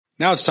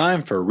Now it's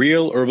time for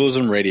Real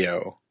Herbalism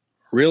Radio.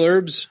 Real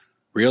herbs,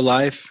 real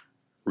life,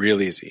 real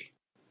easy.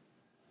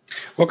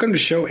 Welcome to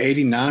show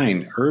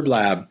 89, Herb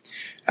Lab.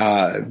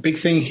 Big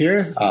thing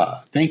here.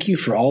 Thank you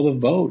for all the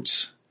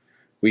votes.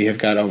 We have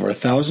got over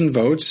 1,000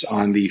 votes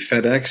on the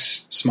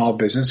FedEx Small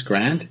Business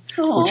Grant,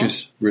 which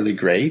is really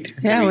great.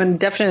 Yeah, and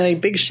definitely a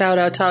big shout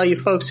out to all you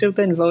folks who've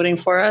been voting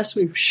for us.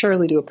 We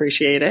surely do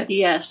appreciate it.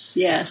 Yes.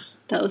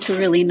 That was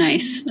really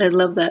nice. I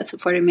love that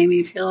support. It made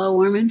me feel all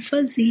warm and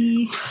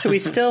fuzzy. So we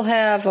still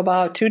have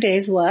about 2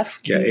 days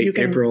left. Yeah,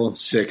 April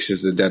 6th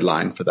is the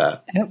deadline for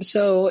that. Yep.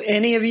 So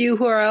any of you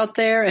who are out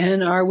there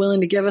and are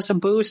willing to give us a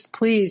boost,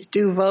 please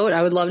do vote.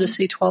 I would love to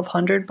see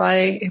 1,200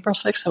 by April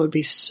 6th. That would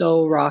be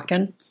so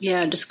rocking.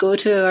 Yeah, just go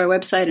to our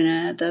website,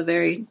 and at the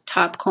very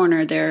top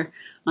corner there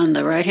on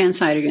the right-hand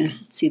side, you're going to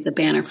see the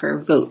banner for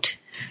vote.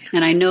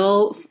 And I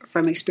know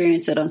from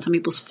experience that on some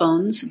people's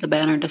phones, the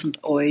banner doesn't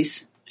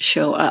always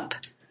show up.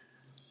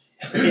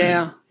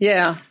 Yeah.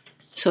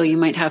 So you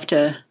might have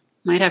to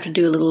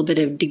do a little bit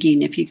of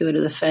digging if you go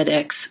to the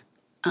FedEx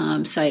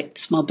site,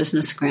 Small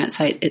Business Grant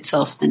site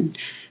itself. Then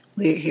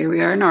here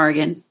we are in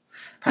Oregon,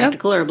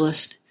 Practical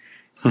Herbalist.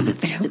 So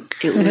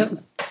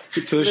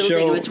the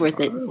show, it's worth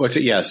it. What's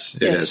it? Yes,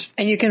 it is.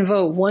 And you can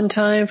vote one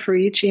time for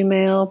each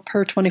email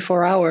per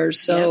 24 hours.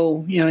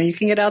 So, you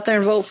can get out there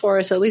and vote for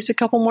us at least a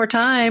couple more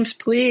times,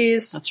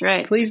 please. That's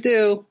right. Please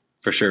do.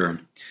 For sure.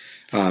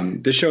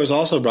 This show is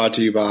also brought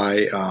to you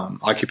by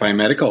Occupy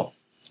Medical.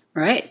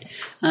 Right.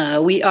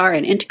 We are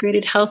an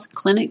integrated health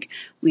clinic.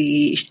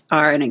 We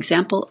are an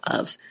example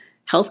of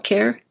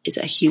healthcare is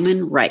a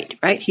human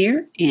right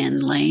here in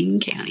Lane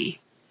County.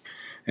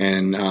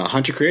 And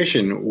Hunter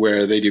Creation,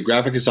 where they do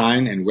graphic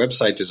design and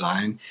website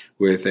design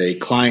with a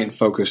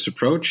client-focused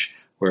approach,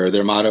 where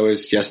their motto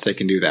is, yes, they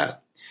can do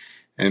that.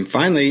 And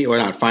finally, or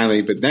not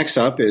finally, but next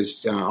up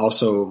is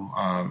also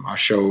our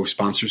show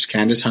sponsors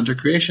Candace Hunter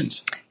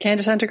Creations.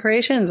 Candace Hunter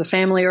Creations, a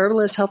family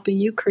herbalist helping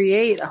you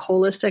create a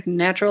holistic,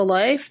 natural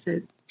life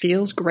that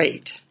feels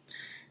great.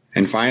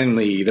 And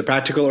finally, the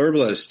Practical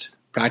Herbalist.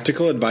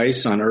 Practical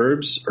advice on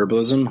herbs,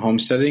 herbalism,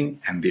 homesteading,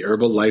 and the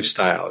herbal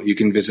lifestyle. You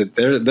can visit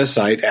the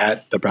site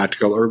at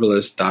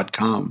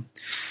thepracticalherbalist.com.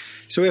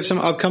 So we have some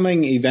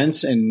upcoming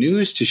events and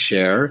news to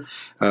share.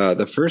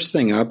 The first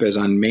thing up is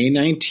on May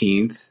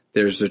 19th,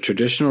 there's the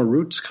Traditional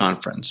Roots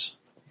Conference.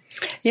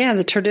 Yeah,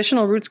 the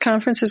Traditional Roots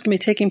Conference is going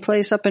to be taking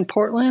place up in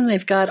Portland.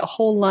 They've got a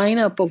whole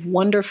lineup of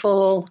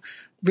wonderful,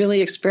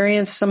 really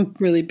experienced, some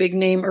really big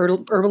name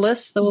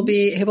herbalists that we'll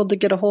be able to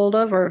get a hold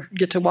of or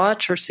get to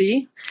watch or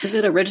see. Is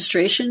it a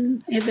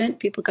registration event?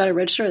 People got to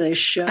register or they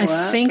show up?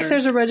 I think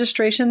there's a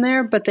registration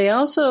there, but they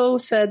also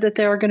said that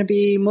there are going to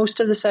be, most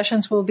of the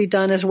sessions will be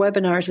done as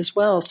webinars as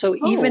well. So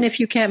even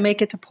if you can't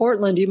make it to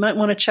Portland, you might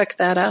want to check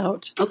that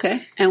out.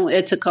 Okay. And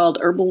it's called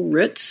Herbal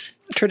Roots?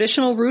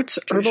 Traditional Roots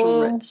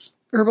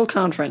Herbal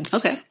Conference.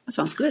 Okay. That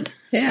sounds good.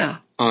 Yeah.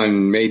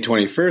 On May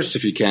 21st,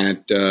 if you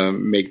can't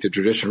make the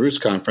Traditional Roots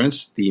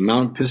Conference, the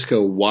Mount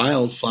Pisgah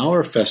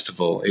Wildflower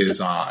Festival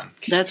is on.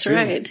 That's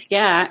right.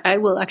 Yeah, I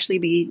will actually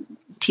be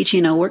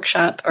teaching a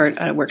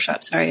wildflower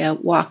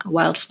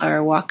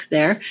walk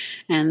there.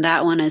 And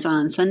that one is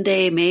on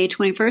Sunday, May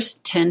 21st,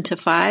 10 to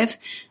 5.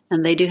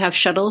 And they do have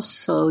shuttles,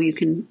 so you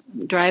can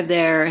drive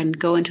there and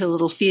go into a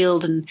little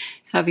field and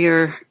have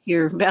your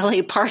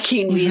valet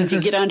parking means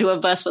you get onto a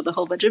bus with a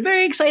whole bunch of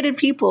very excited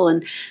people.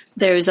 And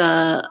there's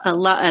a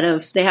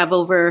lot they have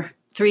over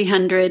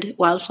 300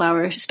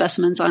 wildflower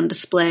specimens on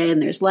display,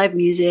 and there's live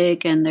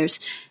music, and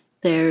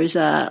there's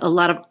a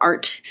lot of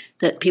art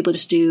that people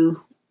just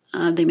do.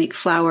 They make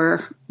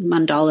flower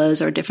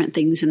mandalas or different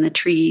things in the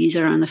trees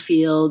or on the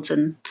fields,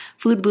 and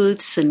food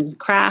booths and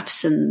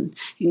crafts, and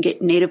you can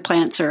get native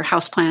plants or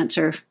house plants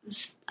or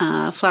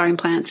flowering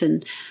plants,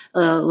 and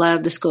a lot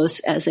of this goes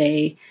as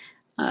a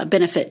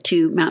benefit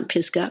to Mount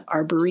Pisgah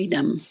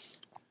Arboretum.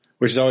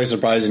 Which is always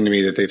surprising to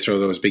me that they throw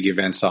those big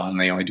events on and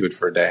they only do it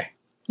for a day.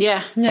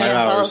 Yeah. 5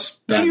 hours.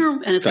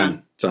 Done. And it's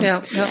done.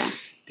 Yeah.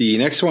 The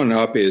next one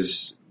up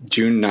is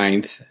June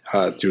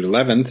 9th through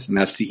 11th, and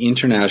that's the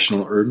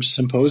International Herb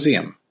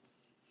Symposium.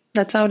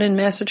 That's out in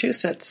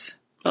Massachusetts.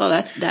 Oh,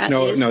 that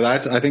is? No,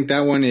 I think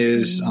that one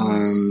is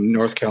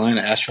North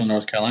Carolina, Asheville,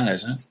 North Carolina,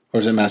 isn't it?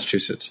 Or is it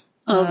Massachusetts?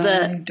 Oh,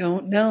 I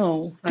don't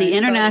know. The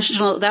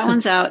international, that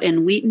one's out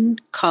in Wheaton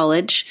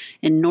College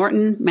in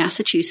Norton,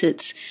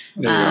 Massachusetts.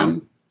 There you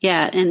go.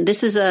 Yeah, and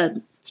this is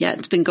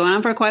it's been going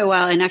on for quite a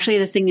while. And actually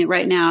the thing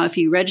right now, if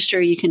you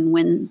register, you can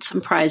win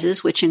some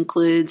prizes, which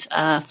includes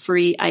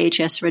free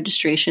IHS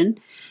registration.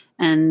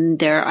 And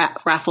there are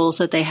raffles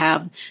that they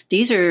have.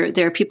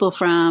 There are people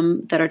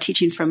that are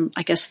teaching from,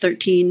 I guess,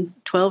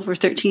 12 or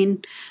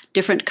 13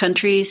 different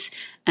countries.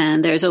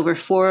 And there's over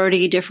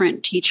 40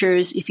 different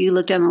teachers. If you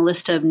look down the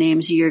list of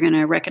names, you're going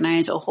to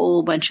recognize a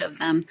whole bunch of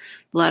them.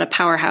 A lot of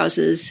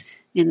powerhouses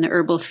in the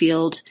herbal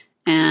field.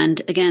 And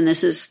again,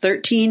 this is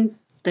 13.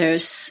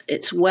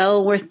 It's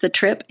well worth the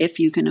trip if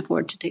you can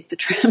afford to take the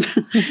trip.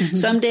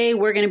 Someday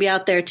we're going to be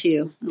out there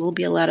too. It'll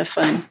be a lot of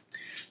fun.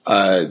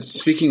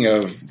 Speaking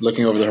of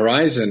looking over the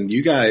horizon,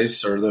 you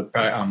guys, or the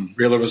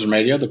Real Herbalism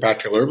Radio, the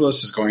Practical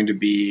Herbalist, is going to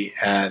be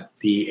at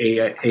the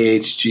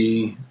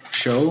AHG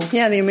show.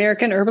 Yeah, the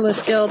American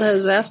Herbalist Guild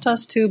has asked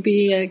us to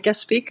be a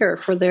guest speaker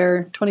for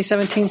their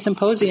 2017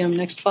 symposium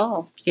next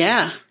fall.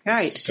 Yeah,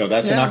 right. So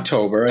that's in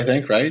October, I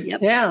think, right?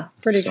 Yep. Yeah,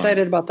 pretty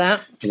excited about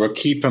that. We'll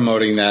keep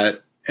promoting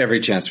that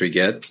every chance we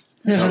get.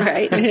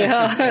 Right.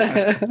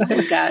 Yeah.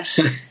 Oh, gosh.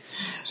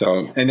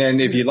 So, and then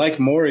if you like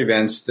more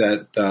events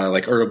that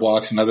like herb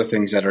walks and other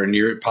things that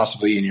are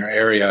possibly in your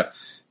area,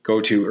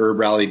 go to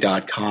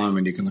herbrally.com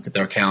and you can look at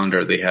their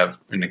calendar. They have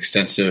an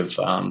extensive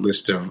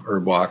list of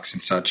herb walks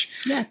and such.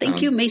 Yeah,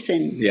 thank you,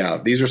 Mason. Yeah,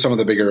 these are some of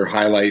the bigger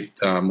highlight,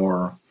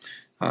 more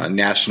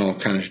national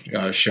kind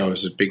of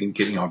shows,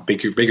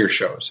 bigger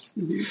shows.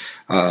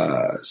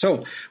 Mm-hmm.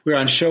 So we're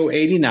on show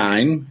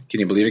 89. Can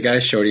you believe it,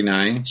 guys? Show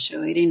 89.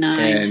 Show 89.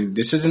 And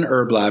this is an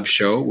Herb Lab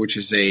show, which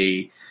is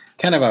a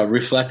kind of a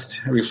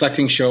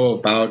reflecting show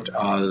about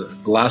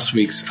last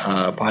week's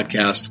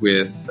podcast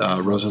with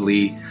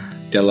Rosalie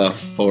de la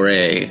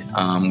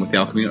Forêt with the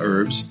Alchemy of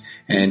Herbs.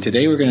 And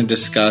today we're going to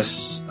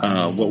discuss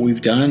what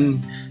we've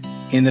done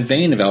in the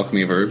vein of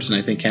Alchemy of Herbs. And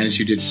I think, Candice,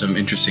 you did some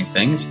interesting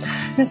things.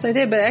 Yes, I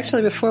did. But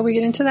actually, before we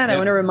get into that, I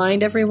want to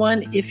remind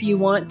everyone, if you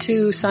want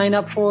to sign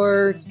up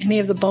for any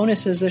of the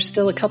bonuses, there's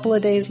still a couple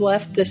of days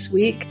left this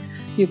week.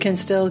 You can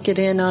still get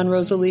in on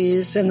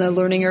Rosalie's and the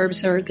Learning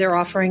Herbs. They're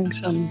offering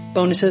some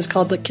bonuses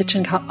called the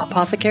Kitchen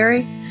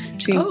Apothecary.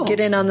 So you can get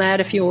in on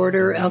that if you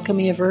order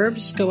Alchemy of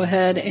Herbs. Go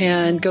ahead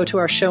and go to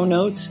our show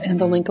notes, and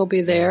the link will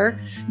be there.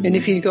 And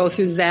if you go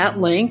through that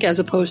link as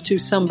opposed to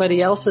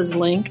somebody else's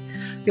link,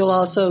 you'll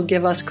also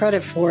give us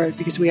credit for it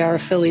because we are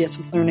affiliates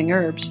with Learning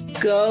Herbs.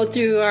 Go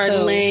through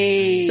our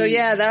link. So,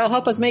 yeah, that'll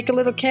help us make a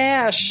little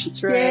cash.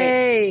 That's right.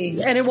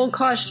 Yay! And it won't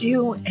cost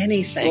you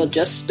anything. We'll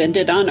just spend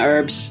it on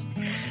herbs.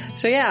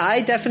 So, yeah,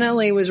 I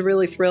definitely was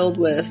really thrilled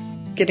with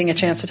getting a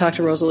chance to talk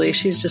to Rosalie.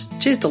 She's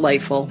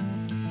delightful.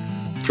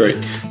 Great.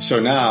 So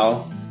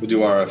now we'll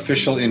do our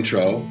official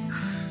intro.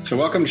 So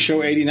welcome to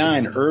show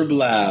 89, Herb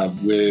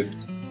Lab,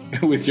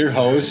 with your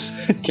hosts,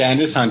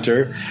 Candice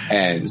Hunter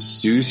and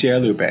Sue Sierra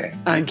Lupe.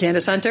 I'm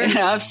Candice Hunter. And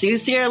I'm Sue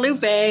Sierra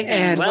Lupe.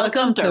 And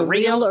welcome to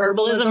Real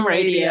Herbalism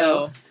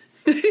Radio.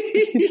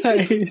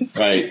 Nice.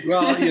 Right.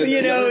 Well,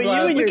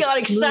 we got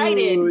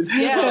excited.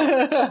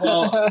 Yeah.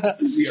 Well,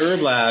 the Herb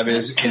Lab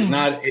is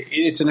not.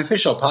 It's an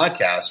official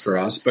podcast for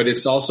us, but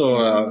it's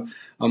also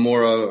a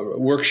more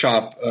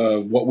workshop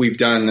of what we've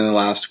done in the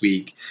last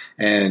week,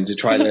 and to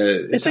try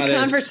to. It's a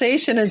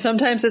conversation, and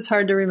sometimes it's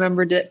hard to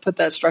remember to put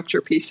that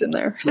structure piece in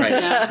there. Right.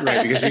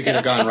 Right. Because we could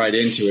have gone right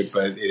into it,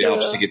 but it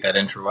helps to get that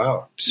intro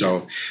out.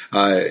 So,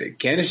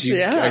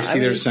 Candice, I see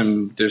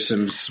there's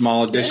some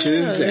small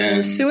dishes,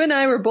 and Sue and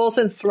I were both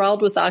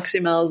enthralled with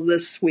oxymels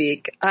this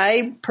week.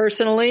 I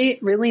personally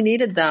really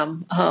needed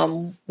them.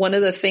 One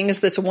of the things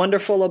that's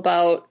wonderful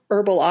about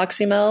herbal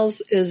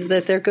oxymels is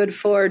that they're good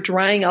for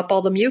drying up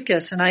all the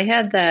mucus. And I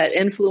had that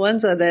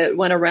influenza that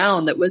went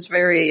around that was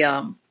very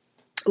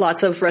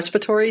lots of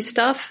respiratory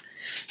stuff.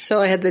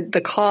 So I had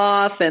the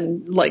cough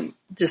and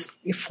just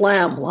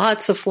phlegm,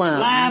 lots of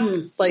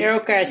phlegm.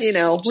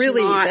 Mucus,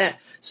 really bad.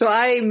 So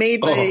I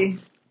made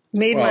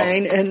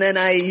mine, and then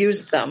I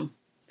used them.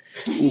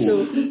 Ooh.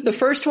 So the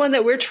first one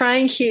that we're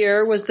trying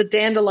here was the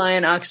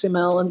dandelion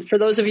oxymel. And for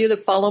those of you that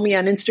follow me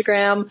on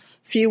Instagram, a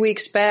few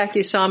weeks back,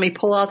 you saw me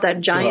pull out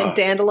that giant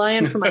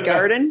dandelion from my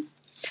garden.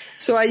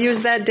 So I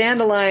used that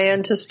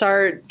dandelion to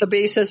start the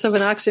basis of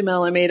an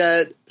oxymel. I made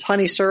a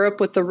honey syrup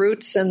with the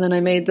roots, and then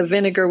I made the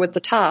vinegar with the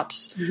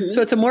tops. Mm-hmm.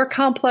 So it's a more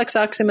complex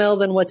oxymel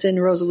than what's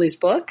in Rosalie's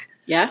book.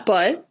 Yeah.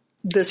 But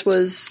this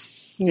was,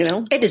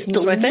 it is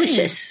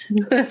delicious.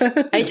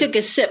 I took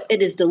a sip.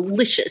 It is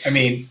delicious. I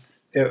mean,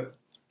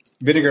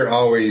 vinegar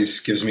always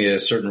gives me a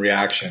certain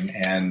reaction,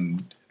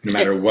 and no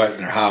matter what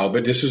or how.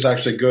 But this was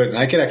actually good, and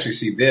I could actually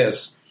see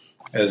this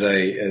as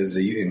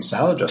in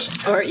salad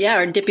dressing,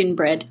 or dipping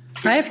bread.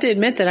 I have to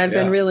admit that I've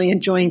been really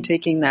enjoying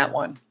taking that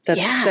one.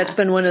 That's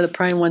been one of the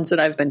prime ones that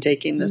I've been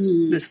taking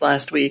this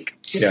last week.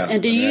 Yeah,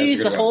 and do you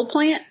use the whole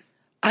plant?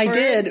 I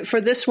did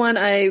for this one.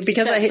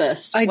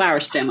 The flower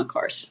stem, of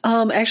course.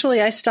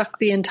 Actually, I stuck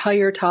the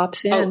entire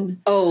tops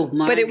in. Oh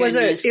my! But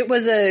goodness. it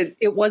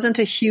wasn't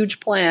a huge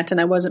plant,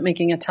 and I wasn't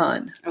making a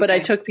ton. Okay. But I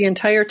took the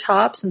entire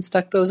tops and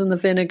stuck those in the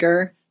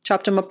vinegar.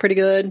 Chopped them up pretty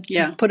good.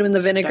 Yeah. Put them in the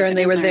vinegar, and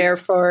they were there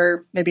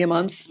for maybe a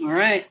month. All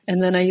right.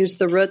 And then I used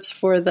the roots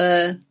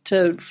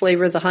to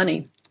flavor the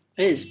honey.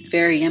 It is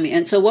very yummy.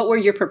 And so, what were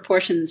your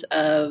proportions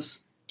of?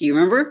 Do you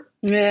remember?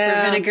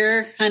 Yeah. For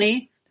vinegar,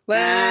 honey.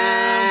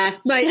 Well,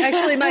 my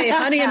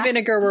honey and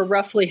vinegar were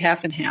roughly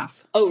half and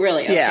half. Oh,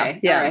 really? Okay.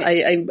 Yeah.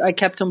 Right. I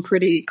kept them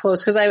pretty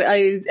close because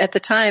I at the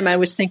time I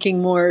was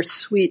thinking more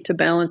sweet to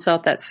balance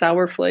out that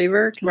sour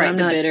flavor. Right, I'm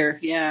not bitter.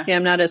 Yeah. Yeah,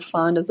 I'm not as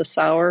fond of the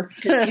sour.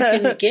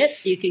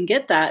 Because you can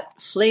get that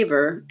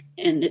flavor,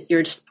 and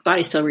your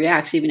body still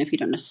reacts even if you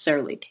don't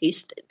necessarily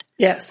taste it.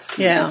 Yes.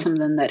 Yeah. That's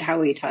something that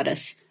Howie taught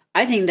us.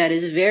 I think that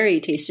is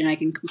very tasty, and I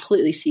can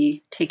completely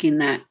see taking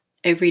that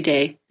every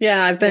day.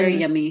 Yeah, I've Very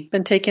yummy.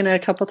 been taking it a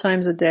couple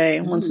times a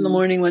day, once in the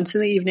morning, once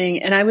in the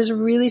evening. And I was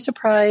really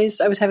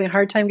surprised. I was having a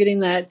hard time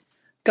getting that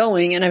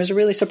going. And I was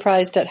really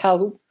surprised at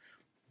how,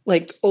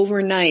 like,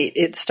 overnight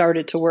it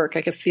started to work.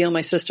 I could feel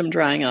my system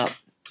drying up.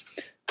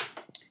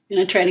 I'm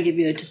going to try to give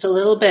you just a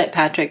little bit,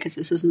 Patrick, because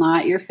this is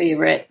not your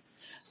favorite.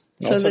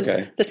 So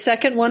the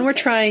second one we're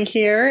trying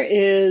here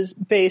is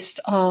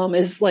based,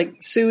 is like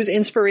Sue's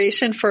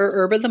inspiration for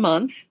Herb of the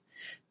Month,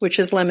 which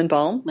is lemon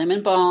balm.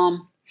 Lemon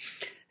balm.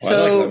 Well,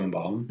 I like lemon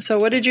balm. So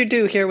what did you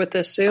do here with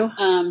this, Sue?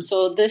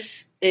 So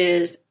this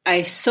is,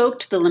 I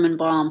soaked the lemon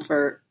balm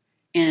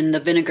in the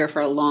vinegar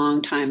for a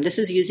long time. This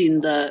is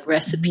using the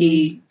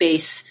recipe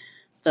base,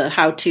 the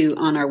how-to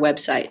on our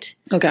website.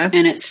 Okay.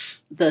 And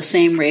it's the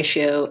same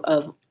ratio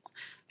of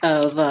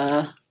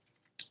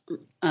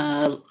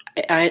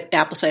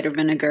apple cider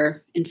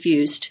vinegar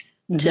infused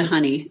to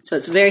honey. So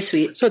it's very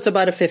sweet. So it's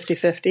about a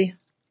 50-50,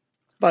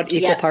 about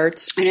equal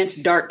parts. And it's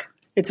dark.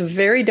 It's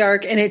very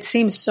dark, and it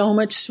seems so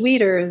much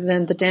sweeter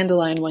than the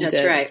dandelion one did.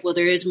 That's right. Well,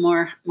 there is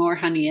more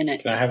honey in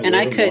it. Can I have a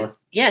little bit more?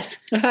 Yes.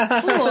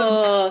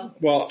 Well,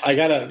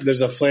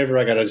 there's a flavor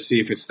I got to see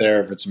if it's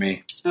there, if it's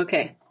me.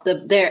 Okay.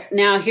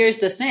 Now, here's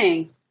the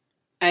thing.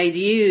 I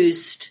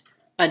used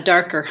a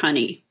darker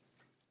honey.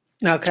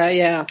 Okay,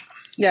 yeah.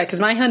 Yeah,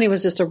 because my honey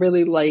was just a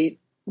really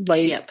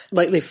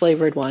lightly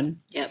flavored one.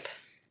 Yep.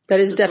 That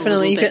is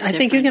definitely, I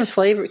think you can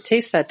different.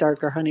 taste that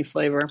darker honey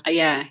flavor.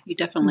 Yeah, you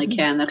definitely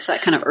can. That's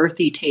that kind of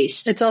earthy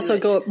taste. It's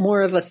also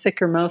more of a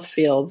thicker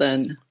mouthfeel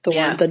than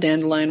the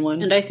dandelion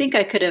one. And I think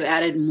I could have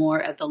added more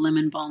of the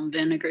lemon balm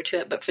vinegar to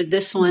it. But for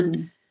this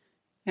one,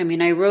 I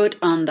mean, I wrote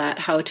on that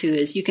how-to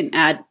is you can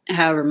add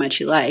however much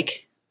you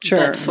like.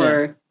 Sure.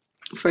 But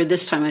for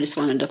this time, I just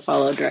wanted to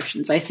follow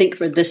directions. I think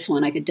for this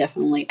one, I could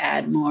definitely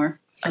add more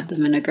of the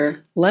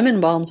vinegar. Lemon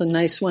balm's a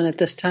nice one at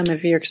this time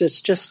of year because it's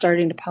just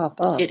starting to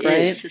pop up, It right?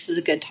 is. This is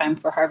a good time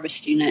for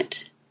harvesting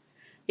it.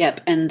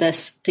 Yep. And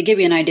this, to give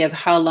you an idea of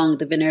how long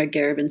the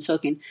vinegar has been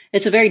soaking,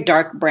 it's a very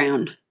dark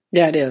brown.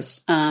 Yeah, it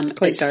is. It's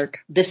quite dark.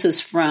 This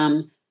is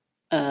from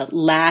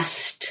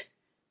last,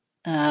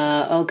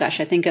 I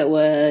think it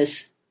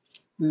was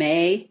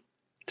May.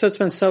 So it's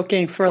been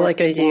soaking for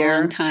like a year.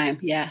 Long time,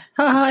 yeah.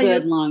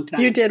 Long time.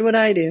 You did what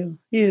I do.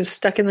 You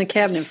stuck in the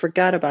cabinet and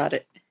forgot about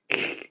it.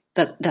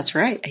 That's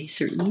right. I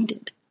certainly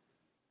did.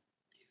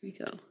 Here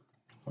we go.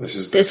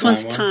 This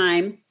one's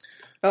thyme.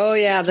 Oh,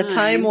 yeah, the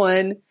thyme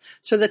one.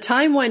 So the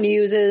thyme one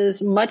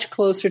uses much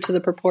closer to the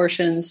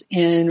proportions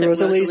in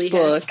Rosalie's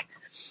book.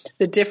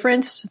 The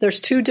difference, there's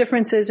two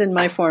differences in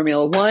my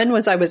formula. One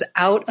was I was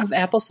out of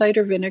apple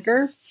cider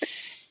vinegar,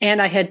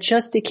 and I had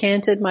just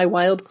decanted my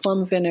wild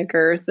plum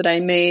vinegar that I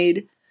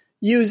made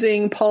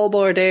using Paul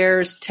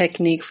Bourdaire's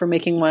technique for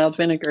making wild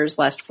vinegars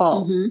last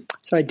fall. Mm-hmm.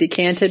 So I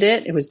decanted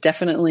it. It was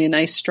definitely a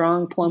nice,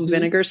 strong plum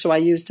vinegar, so I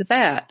used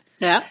that.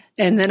 Yeah.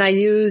 And then I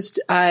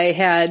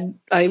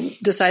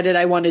decided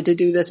I wanted to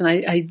do this, and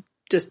I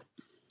just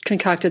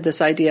concocted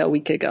this idea a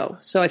week ago.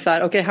 So I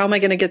thought, okay, how am I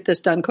going to get this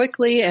done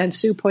quickly? And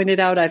Sue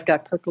pointed out I've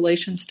got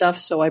percolation stuff,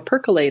 so I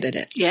percolated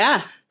it.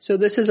 Yeah. So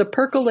this is a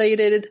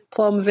percolated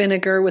plum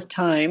vinegar with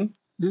thyme.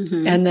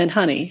 Mm-hmm. And then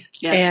honey.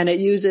 Yeah. And it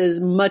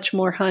uses much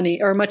more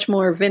honey or much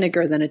more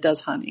vinegar than it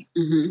does honey.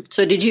 Mm-hmm.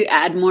 So did you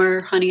add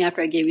more honey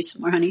after I gave you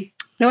some more honey?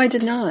 No, I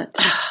did not.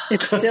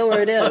 It's still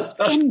where it is.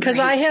 Because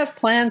I have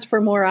plans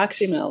for more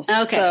oxymels.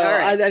 Okay. So all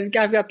right.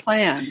 I've got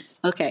plans.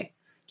 Okay.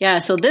 Yeah.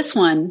 So this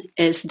one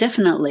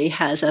definitely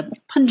has a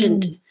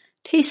pungent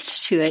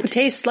taste to it. It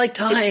tastes like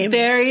thyme. It's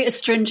very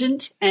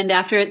astringent. And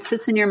after it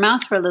sits in your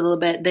mouth for a little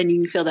bit, then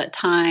you can feel that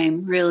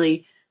thyme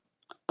really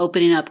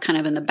opening up kind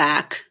of in the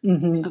back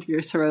of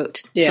your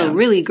throat. Yeah. So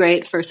really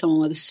great for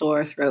someone with a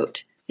sore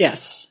throat.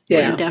 Yes.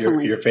 Yeah.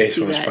 Definitely. Your face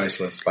was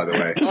priceless, by the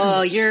way.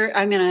 Oh,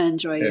 I'm going to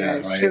enjoy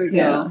yours. Right? Here we go.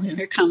 Yeah.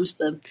 Here comes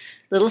the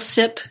little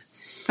sip.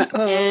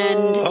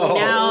 And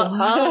now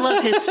all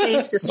of his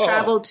face just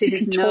traveled to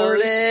his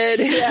nose.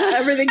 Yeah,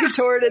 everything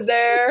contorted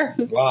there.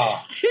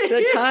 Wow.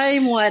 The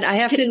thyme one, I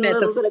have to admit,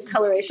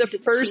 the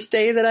first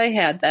day that I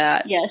had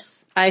that,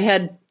 yes, I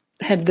had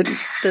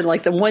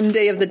the one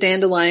day of the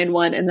dandelion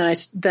one, and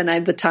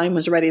then the thyme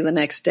was ready the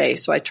next day.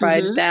 So I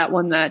tried that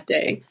one that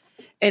day,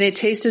 and it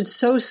tasted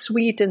so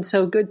sweet and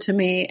so good to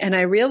me. And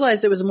I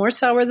realized it was more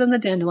sour than the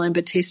dandelion,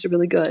 but tasted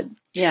really good.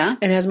 Yeah.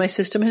 And as my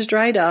system has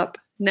dried up,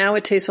 now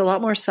it tastes a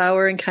lot more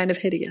sour and kind of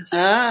hideous. So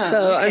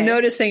okay. I'm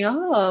noticing,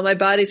 my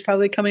body's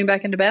probably coming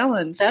back into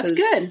balance. That's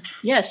good.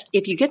 Yes.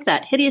 If you get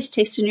that hideous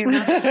taste in your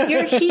mouth,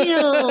 you're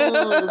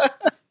healed.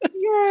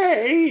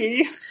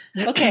 Yay.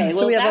 Okay. Well,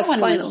 so we have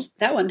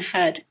that one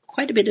had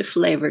quite a bit of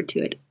flavor to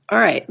it. All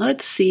right.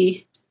 Let's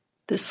see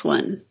this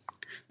one.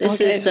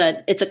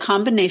 It's a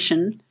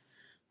combination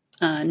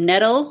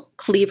nettle,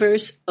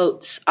 cleavers,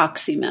 oats,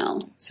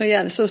 oxymel.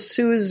 So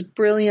Sue's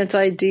brilliant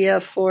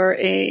idea for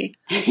a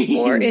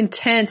more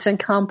intense and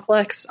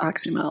complex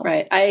oxymel.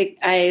 Right.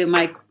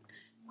 My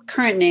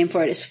current name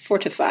for it is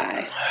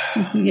Fortify.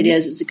 Mm-hmm.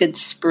 It's a good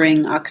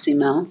spring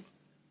oxymel.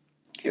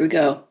 Here we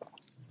go.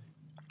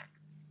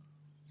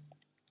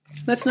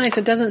 That's nice.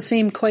 It doesn't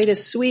seem quite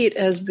as sweet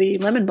as the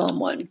lemon balm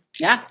one.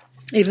 Yeah.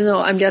 Even though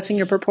I'm guessing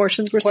your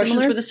proportions were Portions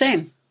similar. were the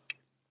same.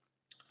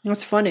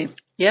 That's funny.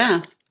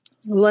 Yeah.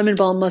 Lemon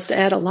balm must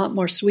add a lot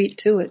more sweet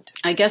to it.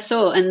 I guess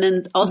so. And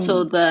then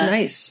also It's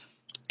nice.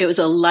 it was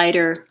a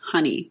lighter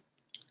honey.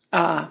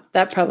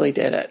 That probably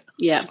did it.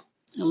 Yeah.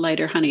 A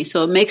lighter honey.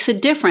 So it makes a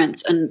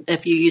difference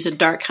if you use a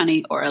dark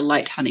honey or a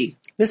light honey.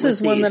 This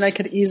is one that I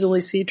could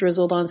easily see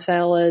drizzled on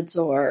salads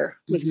or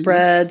with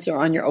breads or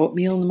on your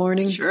oatmeal in the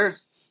morning. Sure.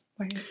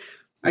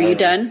 Are you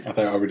done? I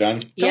thought, are we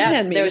done? Yeah,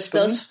 hand me there's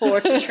the spoon.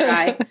 those 4 to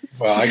try.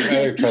 Well, I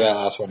gotta try that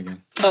last one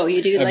again. Oh,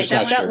 you do I'm like just that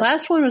not one? sure. That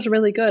last one was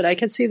really good. I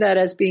could see that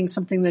as being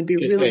something that'd be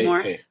really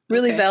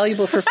really Okay.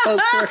 valuable for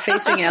folks who are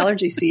facing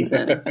allergy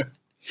season.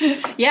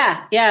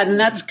 Yeah, and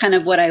that's kind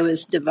of what I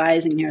was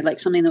devising here, like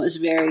something that was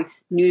very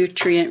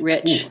nutrient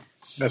rich.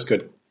 That's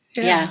good.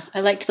 Yeah,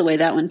 I liked the way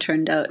that one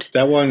turned out.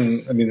 That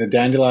one, I mean, the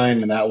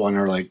dandelion and that one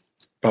are like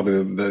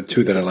probably the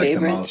two that I like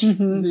the most.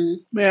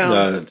 Yeah.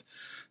 The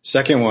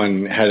second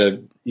one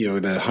had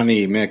the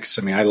honey mix.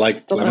 I mean, I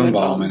like The lemon lemon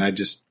balm, balm. and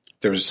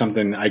there was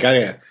something I got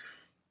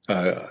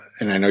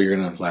and I know you're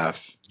gonna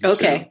laugh.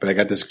 Okay. So, but I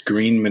got this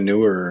green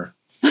manure.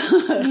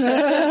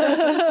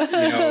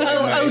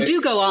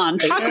 Do go on.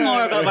 Talk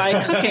more about my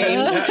cooking.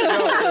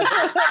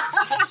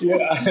 Yeah,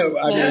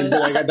 I mean,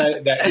 I got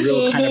that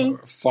real kind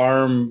of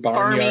farm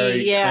barnyard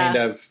yeah. kind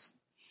of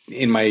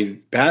in my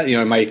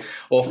in my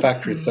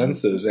olfactory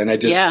senses, and I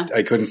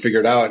couldn't figure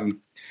it out,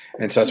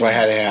 and so that's why I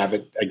had to have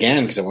it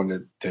again because I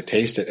wanted to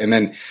taste it. And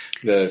then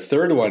the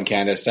third one,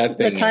 Candace, that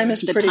thing The thyme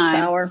is pretty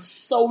sour.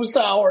 so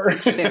sour.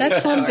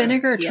 That plum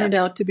vinegar turned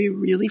out to be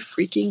really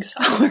freaking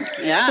sour.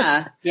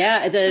 Yeah.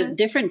 The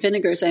different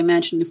vinegars I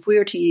mentioned, if we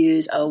were to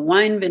use a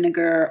wine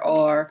vinegar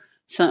or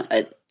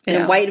a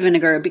white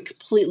vinegar, it'd be a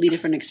completely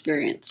different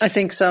experience. I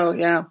think so,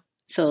 yeah.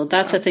 So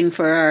that's a thing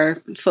for our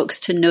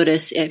folks to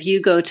notice. If you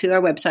go to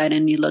our website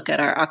and you look at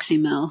our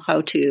Oxymel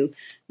how-to,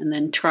 and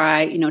then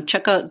try,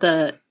 check out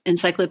the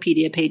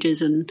encyclopedia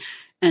pages and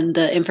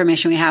the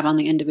information we have on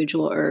the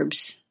individual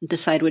herbs,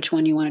 decide which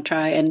one you want to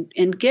try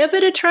and give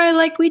it a try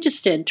like we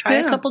just did. Try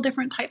a couple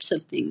different types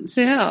of things.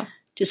 Yeah.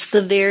 Just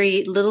the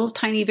very little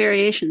tiny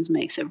variations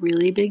makes a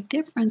really big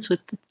difference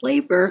with the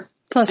flavor.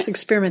 Plus,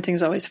 experimenting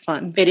is always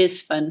fun. It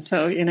is fun.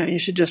 So, you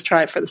should just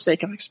try it for the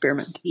sake of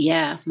experiment.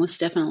 Yeah,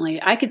 most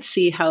definitely. I could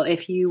see how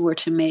if you were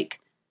to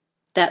make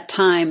that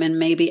thyme and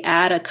maybe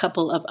add a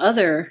couple of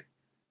other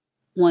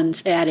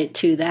ones added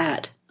to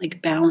that,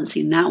 like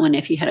balancing that one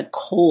if you had a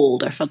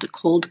cold or felt a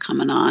cold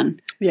coming on.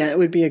 Yeah, it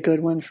would be a good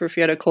one for if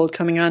you had a cold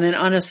coming on. And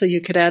honestly,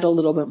 you could add a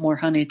little bit more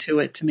honey to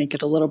it to make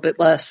it a little bit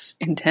less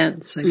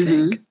intense, I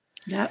think.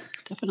 Yeah,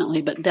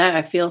 definitely. But that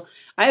I feel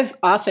I've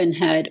often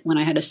had when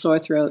I had a sore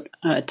throat,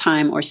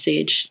 thyme or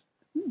sage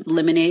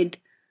lemonade.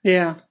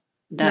 Yeah.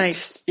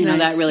 That's, Nice.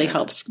 that really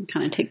helps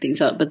kind of take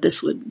things out. But the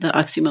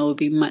Oxymel would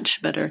be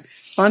much better.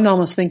 I'm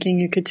almost thinking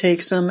you could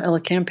take some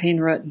elecampane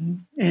root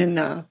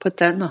and put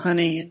that in the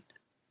honey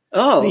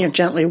and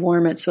gently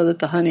warm it so that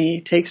the honey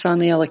takes on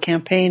the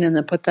elecampane and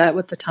then put that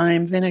with the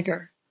thyme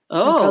vinegar.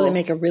 Oh. Probably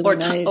make a really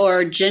nice.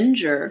 Or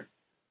ginger.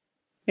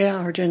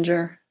 Yeah, or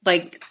ginger.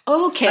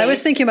 Okay. I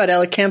was thinking about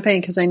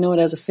elecampane because I know it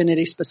has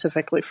affinity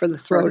specifically for the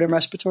throat and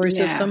respiratory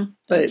system.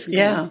 But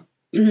yeah.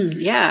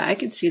 Yeah, I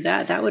could see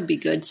that. That would be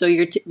good. So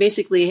you're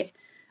basically,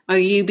 are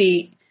you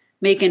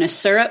making a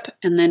syrup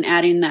and then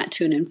adding that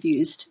to an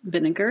infused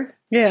vinegar?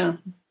 Yeah,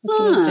 that's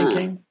what I'm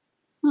thinking.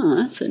 Oh,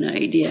 that's an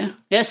idea.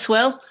 Yes,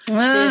 well,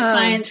 the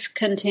science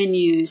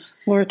continues.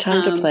 More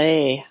time to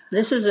play.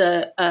 This is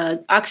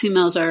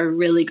Oxymels are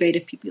really great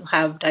if people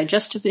have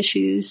digestive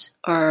issues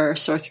or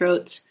sore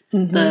throats.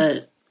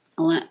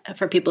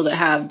 For people that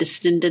have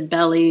distended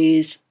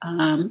bellies,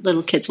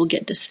 little kids will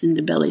get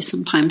distended bellies.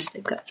 Sometimes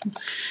they've got some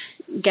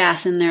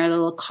gas in there, a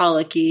little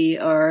colicky,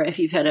 or if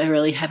you've had a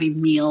really heavy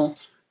meal,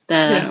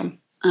 the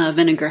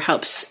vinegar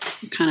helps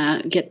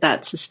kind of get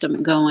that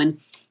system going.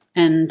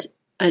 And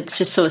it's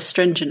just so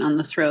astringent on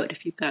the throat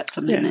if you've got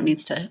something that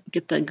needs to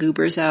get the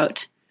goobers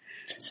out.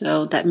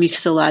 So that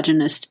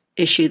mucilaginous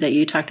issue that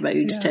you talked about,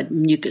 you just had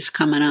mucus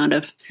coming out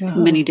of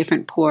many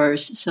different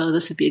pores. So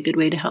this would be a good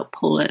way to help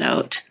pull it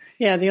out.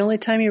 Yeah, the only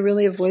time you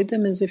really avoid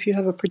them is if you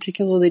have a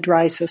particularly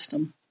dry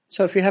system.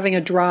 So if you're having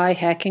a dry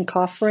hacking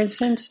cough, for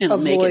instance, It'll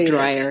avoid make it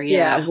drier.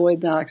 Yeah,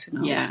 avoid the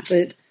Oxymels. Yeah.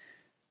 But,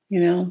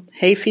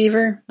 hay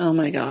fever, oh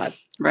my God.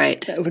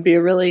 Right. That would be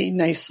a really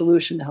nice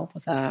solution to help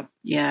with that.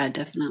 Yeah,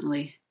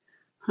 definitely.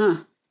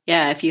 Huh.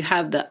 Yeah, if you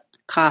have the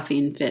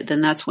coughing fit,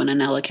 then that's when an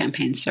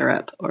elecampane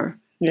syrup or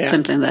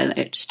something like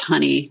that, just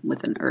honey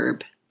with an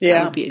herb.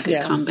 That would be a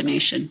good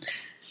combination.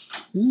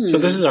 So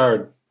this is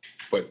our,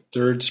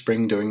 third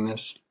spring doing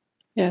this?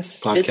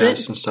 Yes.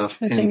 Podcast and stuff.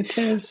 I think it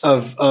is.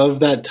 Of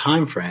that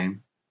time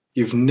frame,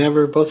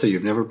 both of you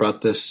have never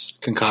brought this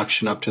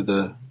concoction up to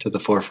the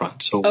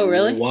forefront. So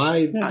really?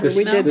 Why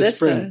we did this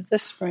spring?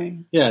 This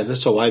spring. Yeah,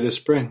 so why this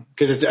spring?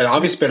 Because it's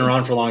obviously been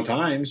around for a long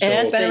time. So,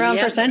 it's been around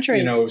for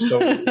centuries. So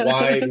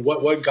why?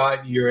 What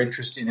got your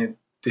interest in it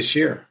this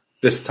year?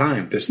 This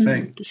time, this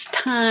thing. This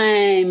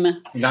time.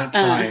 Not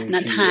time.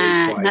 Not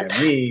time. Not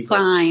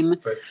time.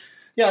 But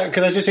Yeah,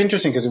 because it's just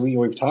interesting because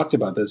we've talked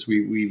about this.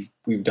 We've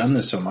done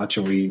this so much,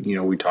 and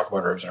we talk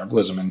about herbs and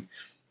herbalism, and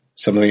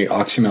some of the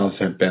oxymels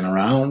have been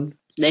around.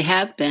 They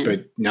have been,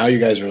 but now you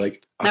guys are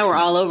like now we're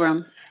all over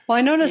them. Well,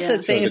 I notice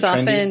that So is things it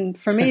trendy?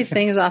 for me,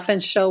 things often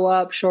show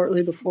up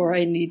shortly before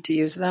I need to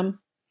use them.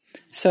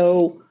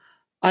 So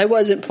I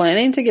wasn't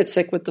planning to get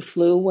sick with the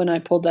flu when I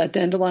pulled that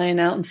dandelion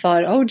out and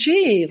thought, oh,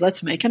 gee,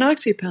 let's make an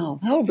oxy pill.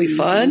 That'll be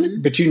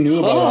fun. But you knew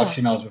about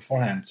oxymels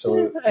beforehand, so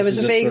I was this is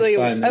the first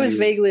time that you-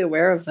 vaguely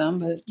aware of them,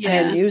 but I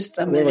hadn't used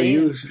them. What about any.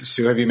 you,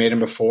 Sue? Have you made them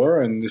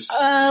before? And this,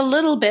 A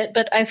little bit,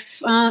 but I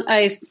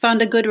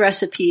found a good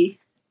recipe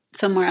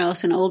somewhere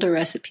else, an older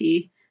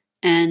recipe,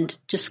 and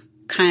just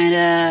kind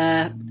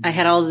of I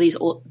had all of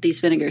these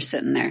vinegars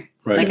sitting there,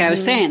 Right. like I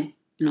was saying,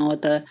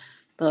 with the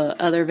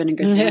other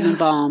vinegars, lemon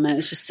balm, and it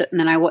was just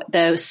sitting. And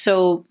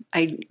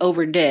I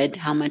overdid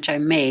how much I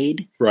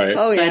made, right?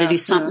 Oh, so I had to yeah. do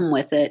something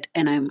with it,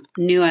 and I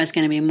knew I was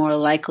going to be more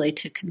likely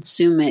to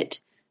consume it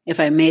if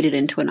I made it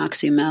into an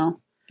oxymel.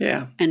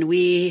 Yeah. And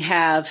we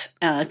have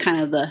kind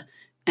of the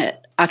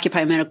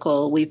Occupy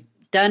Medical. We've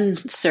done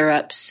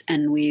syrups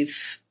and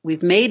we've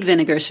made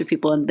vinegars for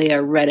people, and they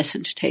are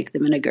reticent to take the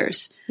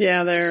vinegars.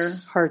 Yeah, they're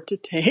hard to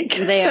take.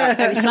 They are.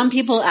 I mean, some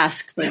people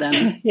ask for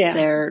them. Yeah.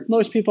 They're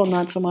Most people,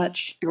 not so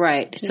much.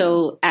 right.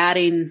 So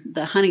adding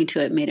the honey to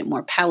it made it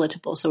more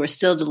palatable. So we're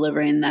still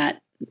delivering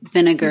that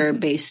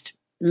vinegar-based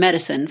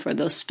medicine for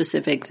those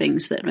specific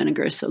things that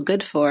vinegar is so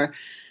good for.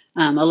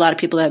 A lot of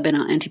people that have been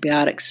on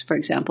antibiotics, for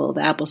example,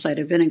 the apple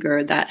cider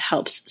vinegar, that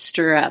helps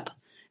stir up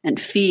and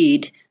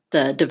feed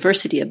the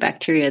diversity of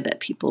bacteria that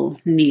people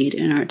need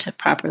in order to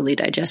properly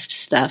digest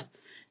stuff.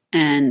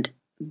 And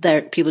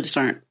people just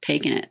aren't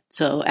taking it.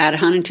 So add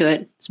honey to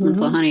it,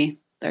 spoonful of honey,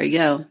 there you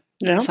go.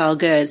 Yeah. It's all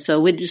good. So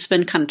we've just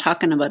been kind of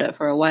talking about it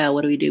for a while.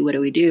 What do we do? What do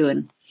we do?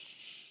 And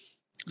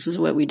this is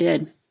what we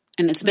did.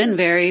 And it's been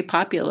very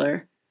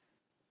popular.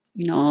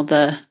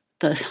 The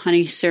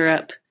honey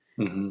syrup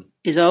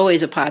is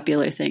always a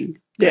popular thing.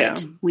 Yeah.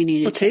 But we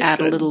needed Well, it to tastes add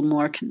a good. little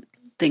more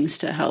things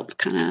to help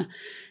kind of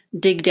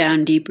dig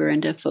down deeper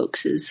into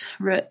folks'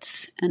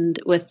 roots. And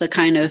with the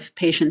kind of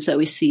patients that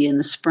we see in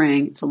the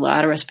spring, it's a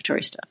lot of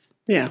respiratory stuff.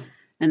 Yeah.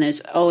 And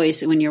there's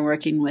always, when you're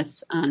working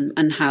with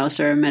unhoused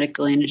or a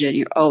medical indigent,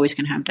 you're always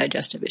going to have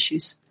digestive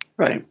issues.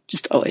 Right.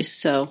 Just always.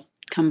 So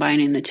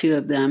combining the two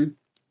of them,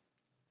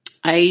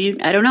 I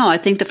don't know. I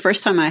think the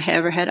first time I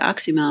ever had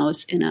oxymel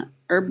was in a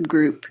herb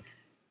group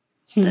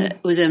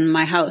that was in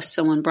my house.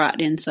 Someone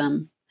brought in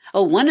some.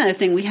 Oh, one other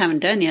thing we haven't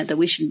done yet that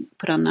we should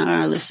put on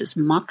our list is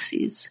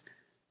moxies.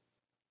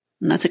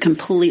 And that's a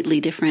completely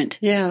different,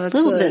 Yeah, that's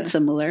little bit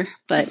similar,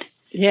 but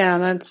Yeah,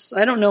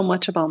 I don't know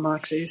much about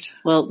Moxies.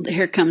 well,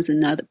 here comes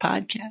another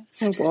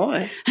podcast. Oh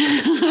boy.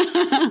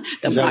 The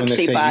Is that when they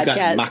Moxie say, podcast. You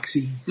got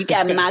Moxie. You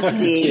got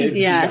Moxie. Kid,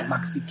 Yeah. You got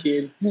Moxie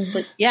kid.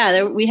 But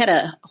yeah, we had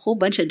a whole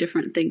bunch of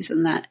different things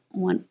in that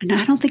one. And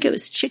I don't think it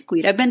was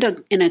chickweed. I've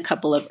been in a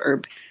couple of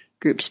herb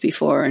groups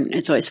before, and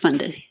it's always fun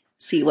to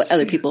see what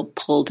other people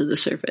pull to the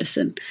surface.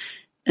 And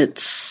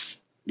it's,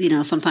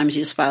 sometimes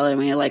you just follow it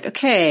and you're like,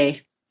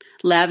 okay,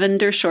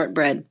 lavender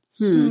shortbread.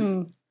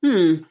 Done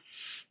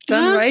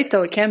Yeah. right,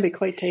 though, it can be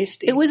quite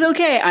tasty. It was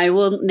okay. I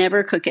will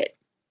never cook it,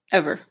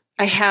 ever.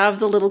 I have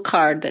the little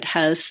card that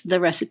has the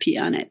recipe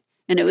on it,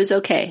 and it was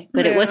okay.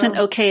 But it wasn't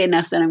okay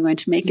enough that I'm going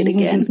to make it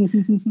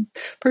again.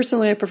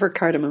 Personally, I prefer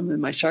cardamom in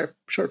my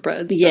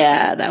shortbread. So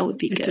Yeah, that would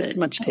be it's good. just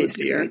much That would be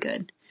tastier. very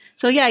good.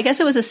 So yeah, I guess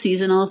it was a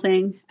seasonal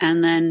thing,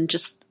 and then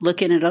just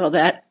looking at all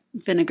that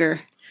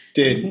vinegar.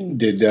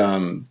 Did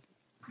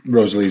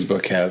Rosalie's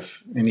book have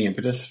any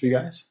impetus for you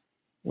guys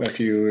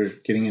after you were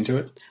getting into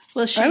it?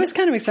 Well, I was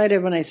kind of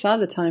excited when I saw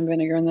the thyme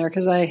vinegar in there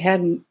because I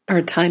hadn't,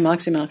 or thyme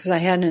oxymel, because I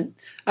hadn't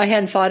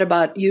thought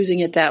about using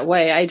it that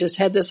way. I just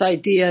had this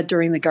idea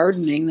during the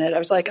gardening that I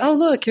was like, oh,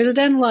 look, here's a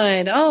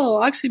dandelion. Oh,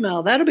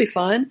 oxymel, that'll be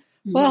fun.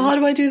 Well, how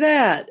do I do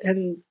that?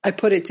 And I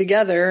put it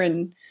together,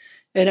 and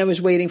I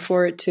was waiting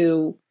for it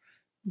to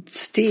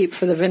steep,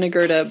 for the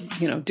vinegar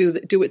to,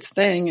 do its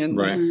thing. And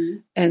Right.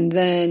 and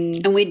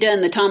then, and we'd done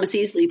the Thomas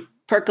Easley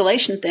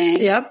percolation thing.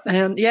 yep.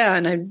 And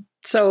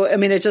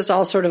it just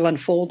all sort of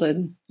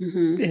unfolded.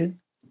 It-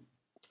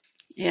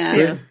 Yeah.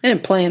 Yeah. I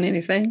didn't plan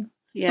anything.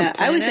 Yeah.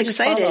 I was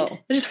excited.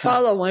 I just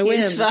follow my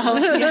whims. just follow,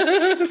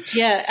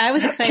 Yeah, I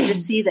was excited to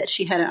see that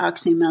she had an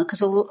oxymel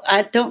because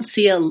I don't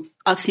see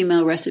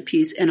oxymel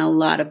recipes in a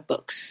lot of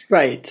books.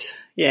 Right.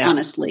 Yeah.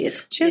 Honestly,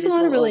 She has it a is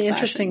lot of really old-fashioned.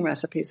 interesting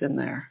recipes in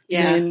there.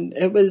 Yeah. I mean,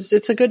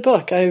 it's a good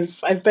book.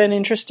 I've been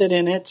interested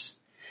in it.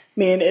 I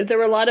mean, there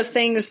were a lot of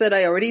things that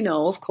I already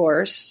know, of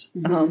course,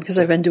 because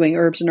I've been doing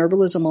herbs and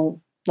herbalism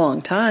a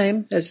long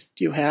time, as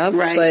you have.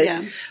 Right, But,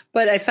 yeah.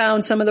 but I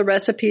found some of the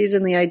recipes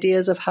and the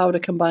ideas of how to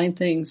combine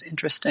things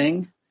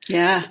interesting.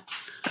 Yeah.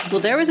 Well,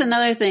 there was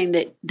another thing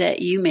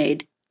that you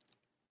made,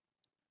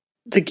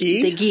 The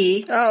ghee? the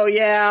ghee. Oh,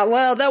 yeah.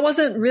 Well, that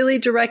wasn't really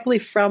directly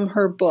from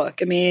her book.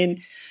 I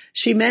mean,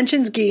 she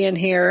mentions ghee in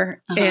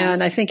here,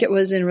 and I think it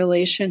was in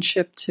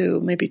relationship to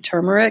maybe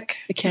turmeric.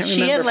 I can't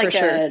She remember had like for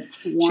sure. a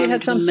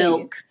warmed something.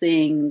 milk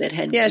thing that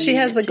had Yeah, ghee she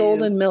has in the it, too.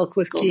 golden milk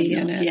with Golden ghee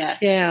in milk, it. yeah.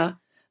 Yeah.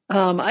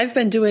 I've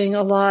been doing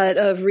a lot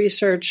of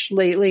research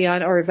lately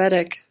on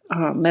Ayurvedic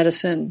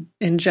medicine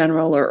in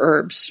general, or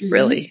herbs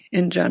really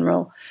in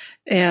general.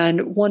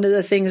 And one of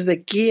the things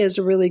that ghee is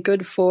really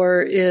good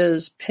for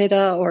is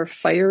pitta, or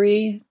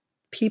fiery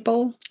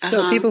people.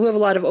 So people who have a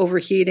lot of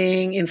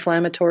overheating,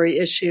 inflammatory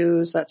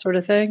issues, that sort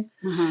of thing.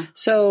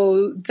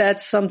 So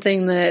that's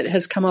something that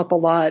has come up a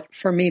lot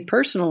for me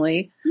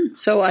personally.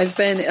 So I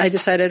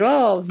decided,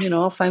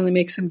 I'll finally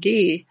make some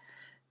ghee.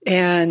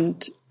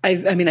 And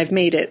I've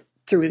made it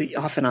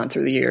off and on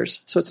through the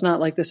years. So it's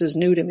not like this is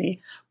new to me.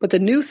 But the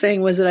new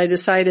thing was that I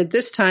decided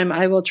this time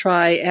I will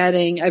try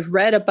I've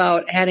read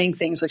about adding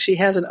things. Like she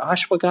has an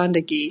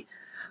ashwagandha ghee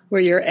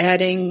where you're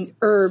adding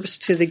herbs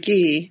to the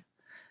ghee.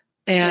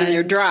 And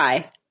they're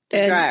dry.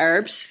 Dry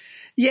herbs.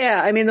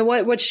 Yeah. I mean,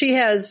 what she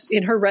has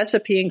in her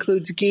recipe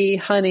includes ghee,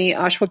 honey,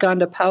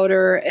 ashwagandha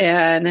powder,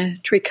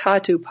 and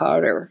trikatu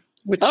powder.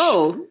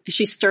 Is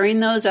she stirring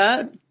those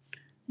up?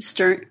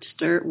 Stir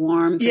it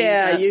warm.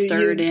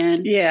 Stir it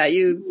in. Yeah,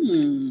 you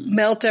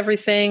melt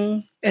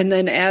everything and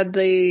then add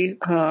the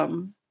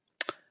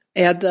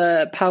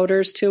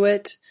powders to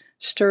it,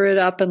 stir it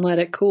up and let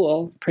it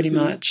cool pretty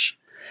much.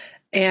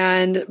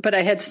 But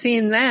I had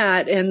seen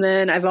that, and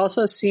then I've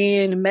also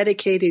seen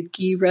medicated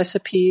ghee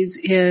recipes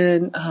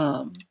in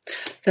her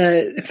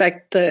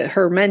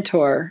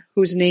mentor,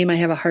 whose name I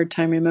have a hard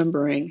time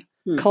remembering.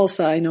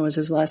 Khalsa, I know is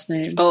his last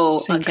name.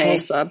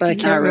 Khalsa, but I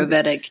can't remember.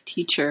 Ayurvedic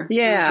teacher.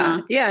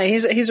 Yeah, yeah,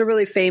 he's a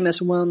really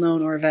famous,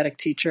 well-known Ayurvedic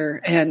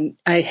teacher, and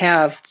I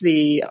have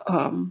the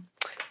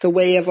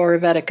Way of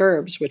Ayurvedic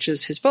Herbs, which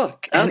is his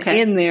book. And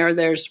in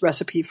there's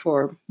recipe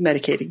for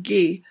medicated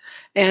ghee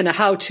and a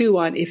how-to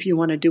on if you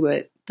want to do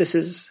it. This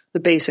is the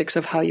basics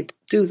of how you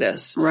do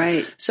this.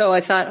 Right. So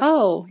I thought,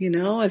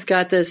 I've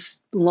got this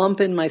lump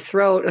in my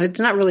throat. It's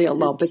not really a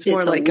lump. It's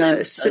more like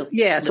it's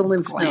a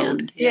lymph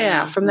node.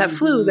 Yeah, from that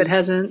flu that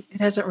hasn't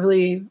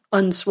really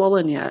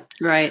unswollen yet.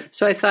 Right.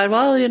 So I thought,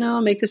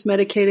 I'll make this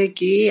medicated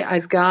ghee.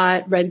 I've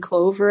got red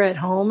clover at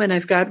home and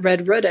I've got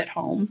red root at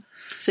home.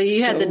 So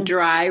you had the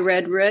dry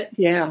red root?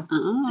 Yeah.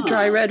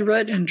 Dry red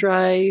root and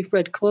dry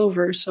red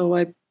clover. So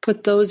I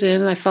put those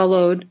in and I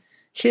followed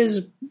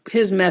his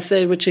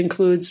method, which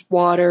includes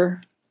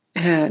water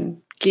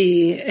and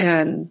ghee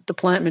and the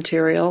plant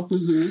material.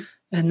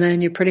 And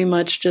then you pretty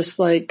much just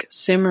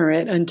simmer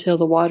it until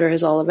the water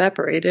has all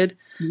evaporated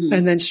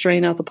and then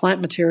strain out the plant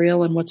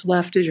material. And what's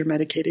left is your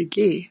medicated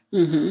ghee.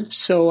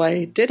 So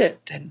I did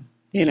it and,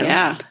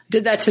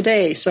 did that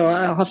today. So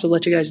I'll have to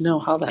let you guys know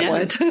how that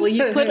went. Well,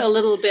 you put a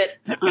little bit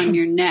on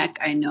your neck,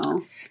 I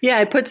know. Yeah,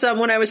 I put some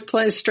when I was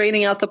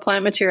straining out the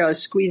plant material. I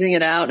was squeezing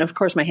it out. And, of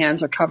course, my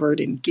hands are covered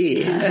in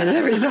ghee as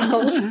a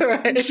result.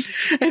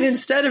 Right? And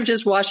instead of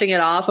just washing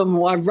it off, I'm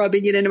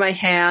rubbing it into my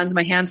hands.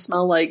 My hands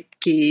smell like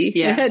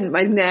ghee. And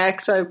my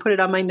neck. So I put it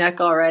on my neck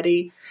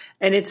already.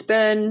 And it's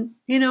been,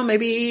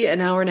 maybe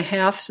an hour and a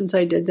half since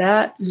I did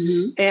that.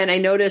 And I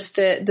noticed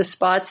that the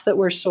spots that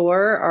were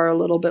sore are a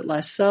little bit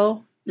less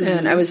so.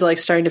 And I was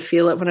starting to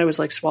feel it when I was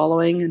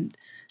swallowing. And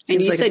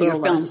you said you're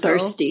feeling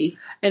thirsty.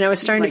 And I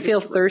was starting to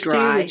feel thirsty,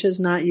 which is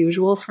not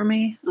usual for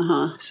me.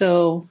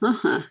 So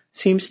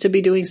seems to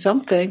be doing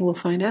something. We'll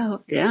find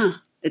out. Yeah.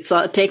 It's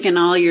taking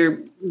all your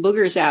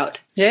boogers out.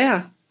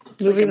 Yeah.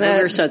 Moving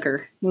that booger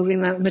sucker.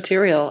 Moving that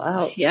material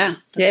out. Yeah.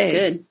 That's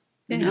good.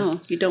 Yeah.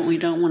 No, we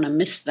don't want to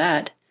miss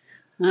that.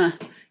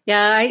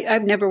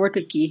 I've never worked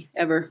with ghee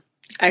ever.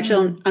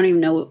 Actually, I don't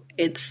even know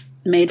it's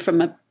made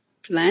from a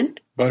plant.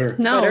 Butter.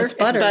 No, it's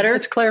butter.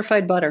 It's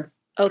clarified butter.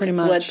 Okay, pretty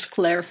much. What's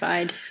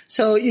clarified?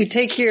 So you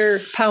take your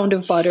pound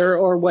of butter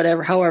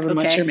or however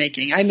much you're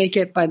making. I make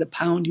it by the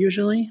pound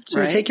usually.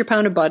 So you take your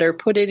pound of butter,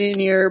 put it in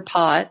your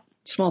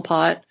small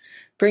pot,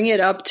 bring it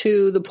up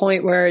to the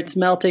point where it's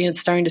melting and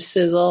starting to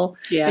sizzle.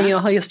 Yeah. And you know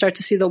how you'll start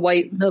to see the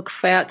white milk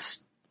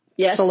fats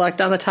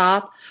select on the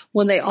top?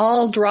 When they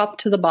all drop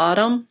to the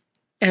bottom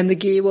and the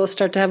ghee will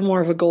start to have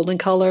more of a golden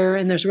color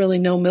and there's really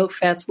no milk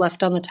fats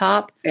left on the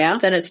top,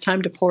 then it's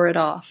time to pour it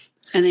off.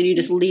 And then you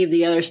just leave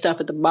the other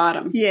stuff at the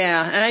bottom.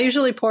 Yeah. And I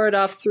usually pour it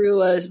off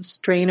through a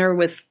strainer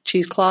with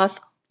cheesecloth,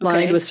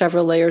 lined with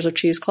several layers of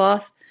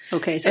cheesecloth.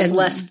 Okay. So it's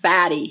less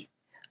fatty.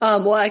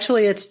 Well,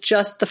 actually, it's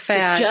just the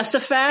fat. It's just the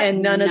fat?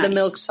 And none of the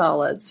milk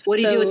solids. What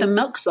do you do with the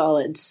milk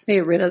solids? I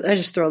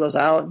just throw those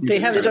out. They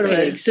have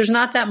there's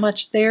not that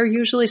much there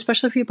usually,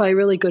 especially if you buy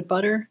really good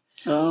butter.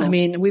 Oh. I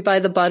mean, we buy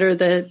the butter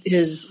that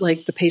is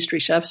like the pastry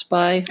chefs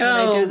buy when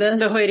I do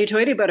this. The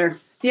hoity-toity butter.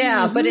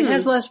 Yeah, but it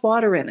has less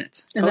water in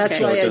it. And that's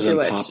why I do it. So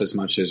it doesn't pop as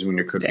much as when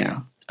you're cooking. Yeah.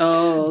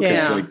 Oh,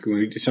 okay.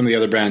 Because some of the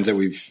other brands that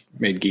we've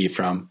made ghee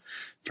from,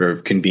 for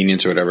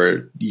convenience or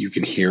whatever, you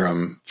can hear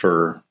them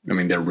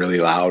they're really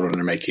loud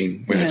when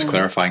it's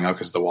clarifying out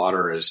because the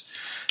water is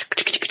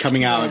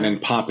coming out and then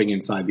popping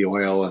inside the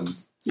oil and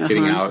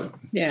getting out.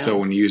 Yeah. So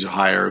when you use a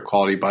higher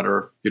quality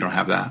butter, you don't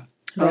have that.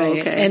 Right.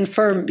 Okay. And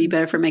it'd be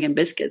better for making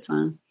biscuits,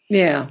 huh?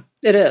 Yeah,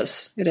 it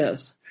is. It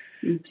is.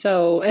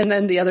 So, and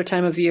then the other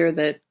time of year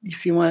that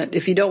if you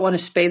don't want to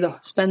spend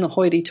the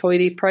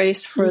hoity-toity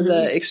price for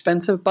the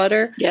expensive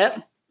butter,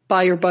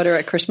 buy your butter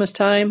at Christmas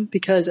time,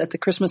 because at the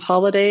Christmas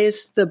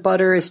holidays, the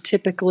butter is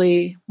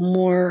typically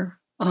more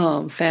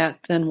fat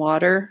than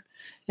water.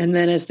 And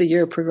then as the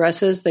year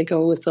progresses, they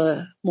go with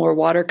the more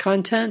water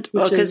content,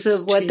 which because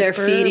of what they're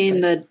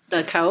feeding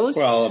the cows?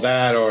 Well,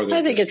 that or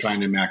I think they're it's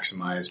trying to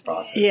maximize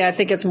profit. Yeah, I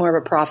think it's more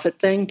of a profit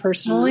thing,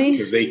 personally.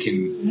 Because they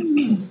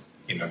can,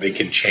 they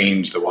can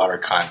change the water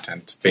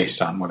content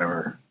based on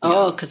whatever.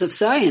 Because of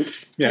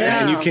science.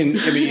 Yeah, and you can,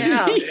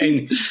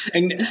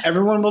 and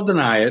everyone will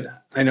deny it.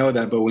 I know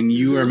that, but when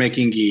you are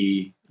making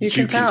ghee, you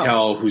can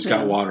tell who's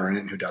got water in it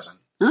and who doesn't.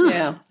 Oh.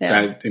 Yeah.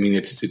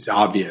 It's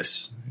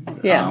obvious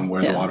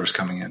where the water's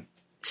coming in.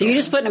 So you're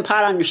just putting a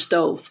pot on your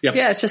stove. Yep.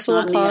 Yeah, it's just a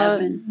little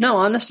pot. No,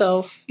 on the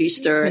stove. You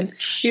stir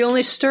it. You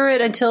only stir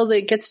it until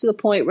it gets to the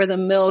point where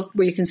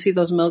where you can see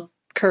those milk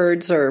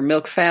curds or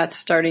milk fats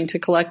starting to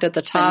collect at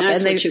the top. And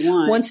that's what you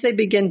want. Once they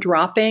begin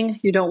dropping,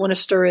 you don't want to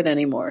stir it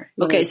anymore.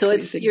 So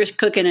you're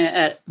cooking it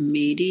at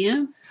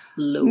medium?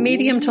 Low.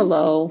 Medium to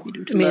low.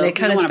 It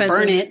kind of depends.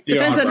 Burn it.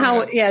 Depends on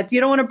how. Yeah, you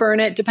don't want to burn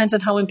it. Depends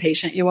on how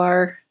impatient you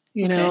are.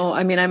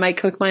 I might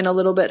cook mine a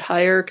little bit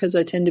higher because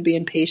I tend to be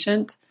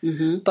impatient.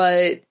 Mm-hmm.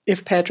 But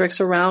if Patrick's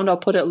around, I'll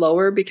put it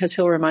lower because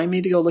he'll remind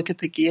me to go look at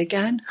the ghee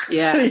again.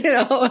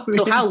 Yeah.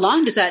 So how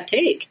long does that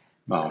take?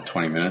 Well,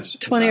 20 minutes.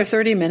 20 or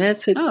 30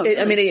 minutes.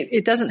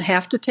 It doesn't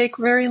have to take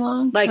very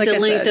long. Like the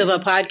length of a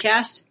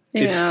podcast?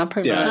 Yeah,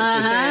 pretty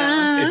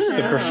much. It's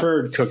the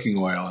preferred cooking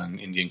oil in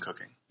Indian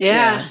cooking.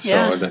 Yeah.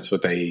 So that's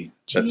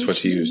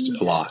what's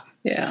used a lot.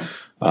 Yeah.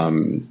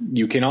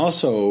 You can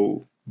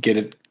also get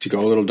it to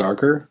go a little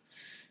darker,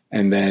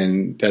 and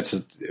then that's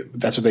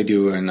what they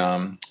do in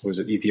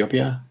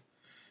Ethiopia?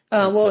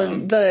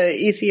 The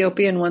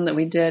Ethiopian one that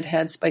we did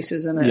had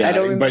spices in it. Yeah, I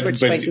don't remember which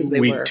spices they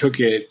were. We took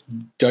it.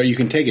 You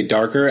can take it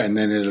darker, and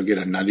then it'll get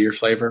a nuttier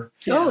flavor.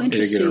 Oh,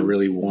 interesting! It'll get a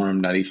really warm,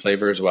 nutty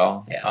flavor as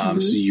well. Yeah.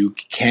 So you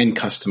can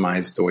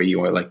customize the way you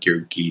want, like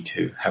your ghee,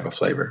 to have a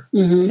flavor.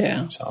 Mm-hmm.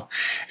 Yeah. So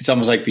it's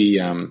almost like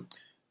the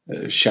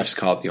chefs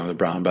call it the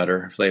brown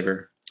butter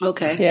flavor.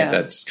 Okay. Yeah.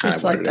 That's kind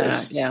of what it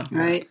is. Yeah.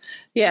 Right.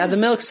 Yeah. The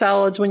milk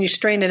solids, when you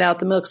strain it out,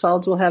 the milk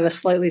solids will have a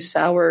slightly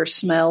sour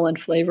smell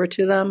and flavor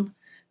to them.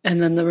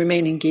 And then the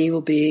remaining ghee will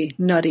be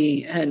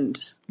nutty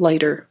and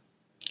lighter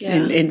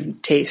in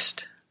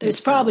taste.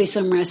 There's probably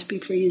some recipe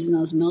for using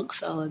those milk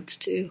solids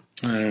too.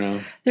 I don't know.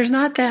 There's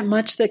not that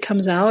much that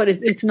comes out.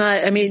 It's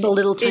not, just a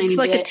little tiny it's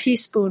like bit. A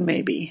teaspoon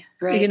maybe.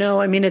 Right.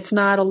 It's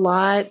not a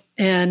lot.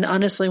 And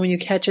honestly, when you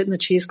catch it in the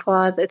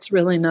cheesecloth, it's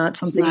really not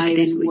something you can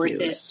easily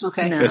worth use. It.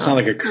 Okay. No. It's not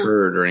like a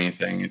curd or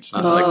anything. It's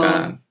not like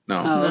that.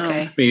 No. Oh,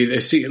 okay.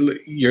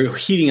 You're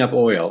heating up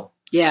oil.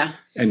 Yeah.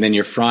 And then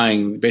you're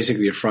frying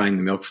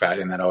the milk fat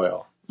in that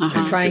oil.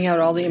 And frying out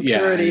all the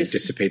impurities. Yeah, it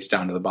dissipates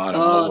down to the bottom.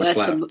 What's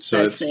left.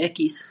 That's the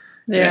ickies.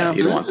 Yeah,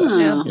 you don't want that.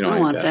 Yeah. You don't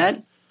want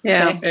that.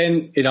 Yeah. Okay.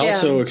 And it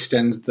also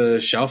extends the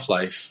shelf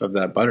life of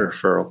that butter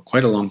for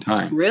quite a long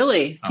time.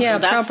 Really? Yeah, so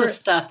that's the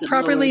stuff that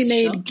properly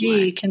made shelf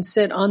ghee life. can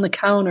sit on the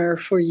counter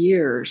for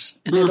years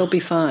and it'll be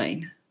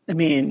fine.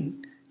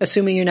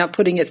 Assuming you're not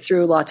putting it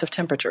through lots of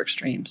temperature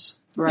extremes.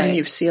 Right. And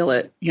you seal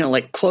it,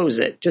 close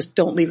it. Just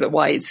don't leave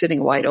it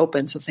sitting wide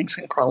open so things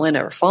can crawl in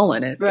it or fall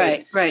in it.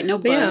 Right. No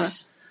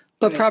bugs.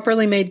 But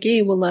properly made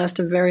ghee will last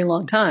a very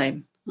long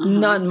time.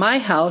 Not in my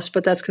house,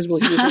 but that's because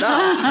we'll use it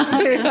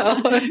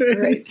up.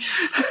 Right.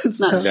 It's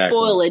not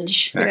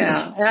spoilage.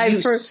 Yeah.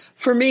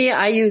 For me,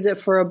 I use it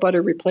for a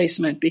butter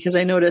replacement because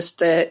I noticed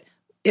that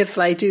if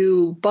I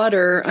do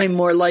butter, I'm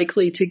more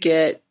likely to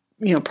get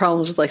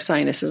problems with like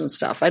sinuses and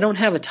stuff. I don't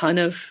have a ton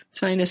of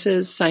sinus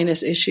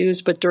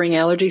issues, but during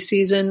allergy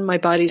season, my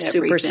body's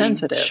super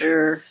sensitive.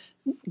 Sure.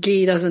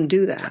 Ghee doesn't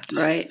do that.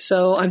 Right.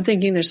 So I'm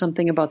thinking there's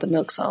something about the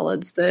milk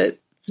solids that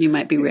you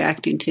might be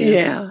reacting to.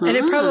 Yeah. And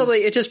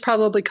it just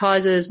probably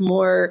causes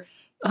more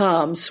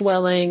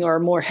swelling or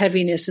more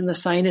heaviness in the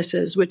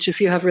sinuses, which if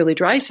you have really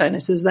dry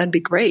sinuses, that'd be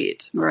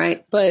great.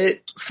 Right.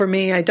 But for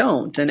me, I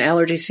don't. And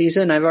allergy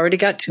season, I've already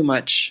got too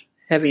much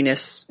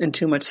heaviness and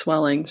too much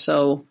swelling.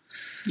 So,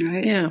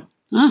 yeah.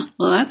 Oh,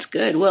 well, that's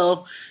good.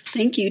 Well,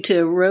 thank you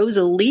to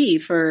Rosalie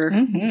for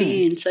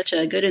being such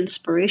a good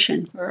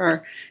inspiration for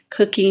our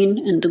cooking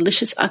and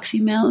delicious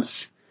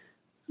oxymels.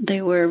 They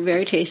were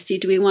very tasty.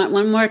 Do we want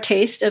one more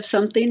taste of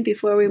something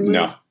before we move?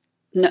 No.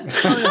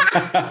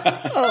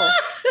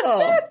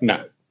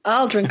 No.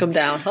 I'll drink them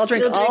down. I'll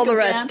drink all the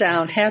rest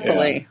down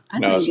happily.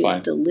 Yeah. I think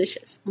it's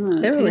delicious.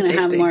 They're really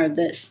tasty. Have more of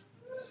this.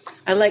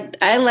 I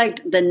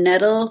liked the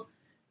nettle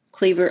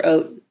cleaver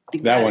oat.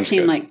 That one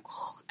seemed like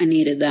I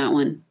needed that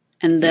one,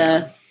 and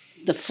the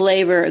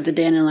flavor of the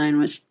dandelion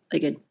was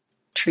like a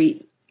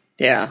treat.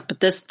 Yeah, but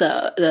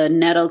the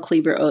nettle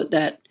cleaver oat,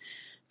 that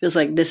feels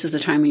like this is the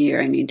time of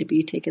year I need to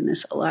be taking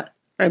this a lot.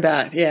 I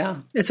bet, yeah.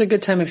 It's a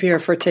good time of year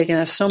for taking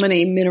that. So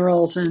many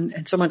minerals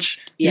and so much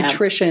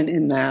nutrition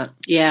in that.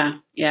 Yeah,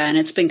 and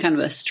it's been kind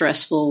of a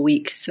stressful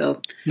week,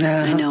 so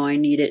I know I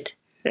need it.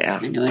 Yeah.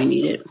 I know I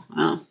need it.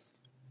 Wow.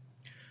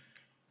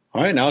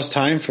 All right, now it's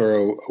time for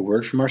a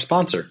word from our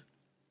sponsor.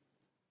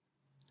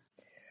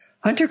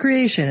 Hunter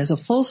Creation is a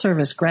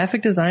full-service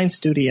graphic design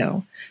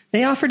studio.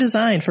 They offer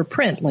design for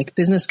print like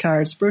business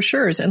cards,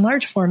 brochures, and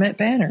large-format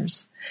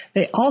banners.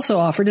 They also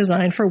offer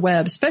design for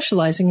web,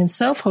 specializing in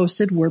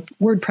self-hosted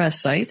WordPress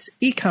sites,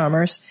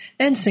 e-commerce,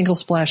 and single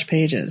splash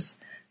pages.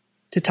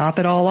 To top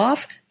it all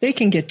off, they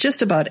can get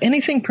just about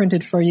anything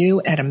printed for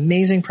you at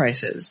amazing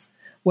prices,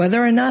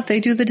 whether or not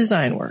they do the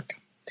design work.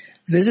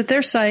 Visit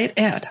their site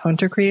at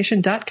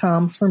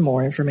huntercreation.com for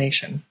more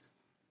information.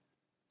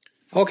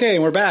 Okay,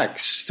 and we're back.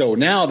 So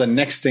now the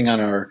next thing on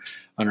our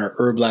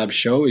Herb Lab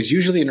show is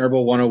usually an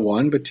Herbal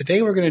 101, but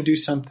today we're going to do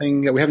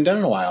something that we haven't done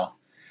in a while,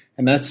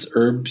 and that's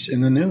Herbs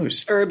in the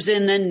News. Herbs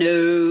in the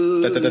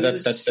news.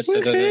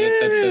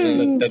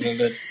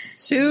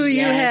 Sue,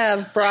 you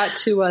have brought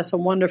to us a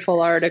wonderful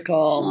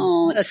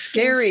article, a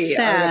scary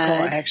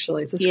article,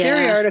 actually. It's a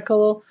scary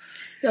article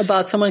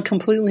about someone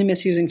completely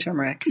misusing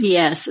turmeric.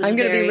 Yes. I'm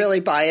going to be really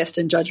biased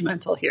and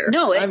judgmental here.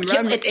 No,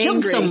 it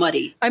killed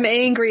somebody. I'm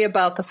angry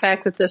about the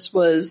fact that this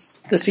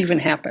even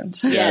happened.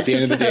 Yeah, at the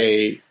end of the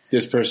day,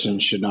 this person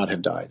should not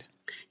have died.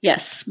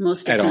 Yes,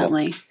 most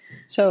definitely.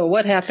 So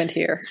what happened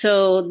here?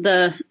 So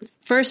the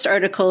first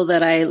article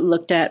that I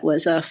looked at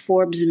was a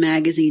Forbes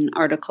magazine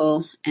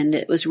article, and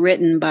it was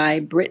written by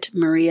Britt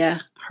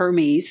Maria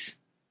Hermes.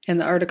 And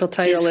the article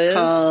title is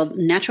called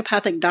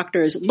Naturopathic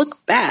Doctors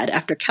Look Bad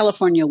After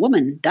California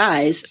Woman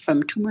Dies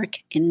from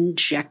Turmeric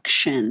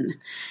Injection.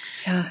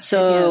 Yeah.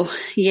 So,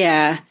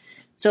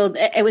 So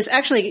it was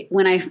actually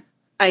when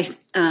I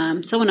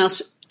someone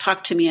else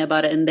talked to me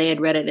about it, and they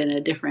had read it in a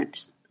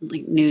different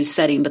news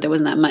setting, but there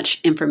wasn't that much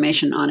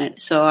information on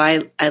it. So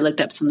I looked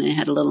up something that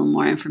had a little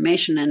more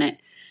information in it.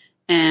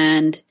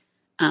 And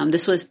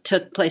this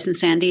took place in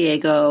San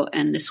Diego,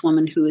 and this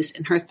woman who was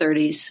in her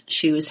 30s,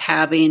 she was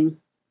having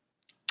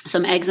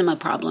some eczema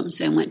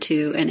problems and went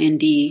to an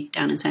ND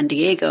down in San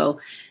Diego.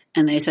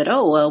 And they said,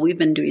 oh, well, we've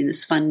been doing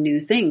this fun new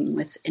thing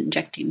with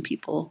injecting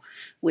people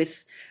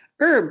with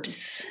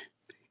herbs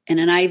in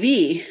an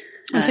IV.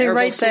 I'd say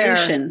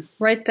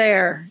right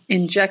there,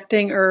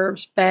 injecting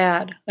herbs,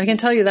 bad. I can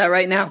tell you that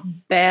right now.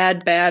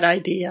 Bad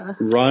idea.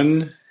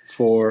 Run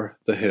for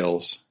the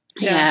hills.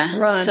 Yeah.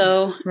 Run.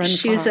 So Run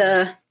she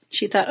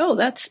thought, oh,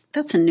 that's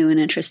a new and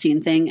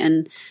interesting thing.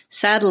 And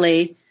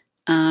sadly,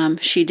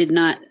 she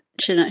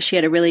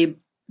had a really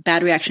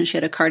bad reaction. She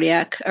had a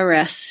cardiac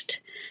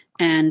arrest,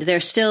 and they're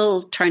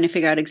still trying to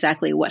figure out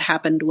exactly what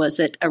happened. Was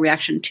it a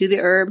reaction to the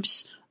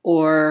herbs,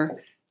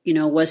 or,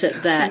 was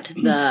it that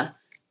the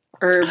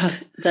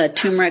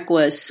turmeric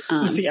was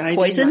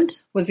poisoned?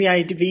 Was the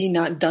IV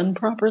not done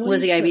properly?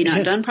 Was the IV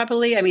not done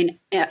properly? I mean,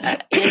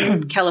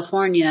 in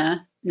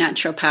California,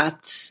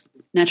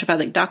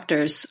 naturopathic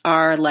doctors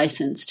are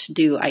licensed to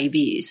do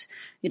IVs.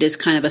 It is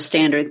kind of a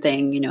standard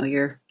thing.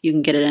 You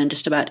can get it in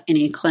just about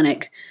any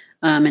clinic.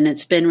 And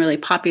it's been really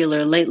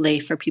popular lately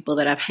for people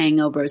that have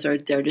hangovers, or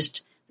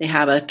they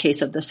have a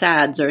case of the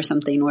SADS or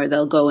something, where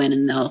they'll go in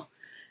and they'll,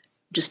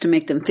 just to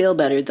make them feel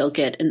better, they'll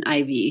get an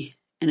IV,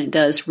 and it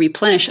does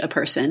replenish a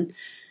person.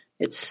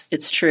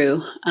 It's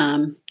true.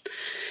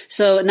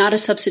 So not a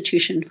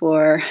substitution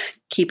for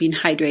keeping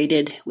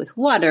hydrated with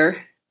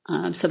water.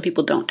 Some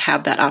people don't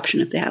have that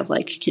option if they have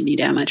like kidney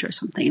damage or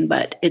something,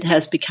 but it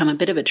has become a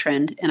bit of a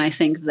trend. And I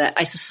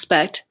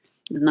suspect,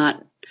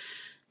 not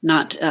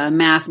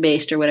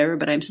math-based or whatever,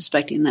 but I'm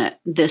suspecting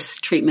that this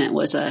treatment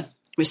was a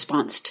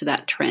response to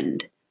that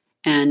trend.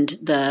 And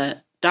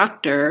the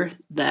doctor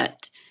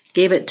that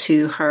gave it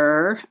to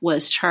her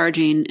was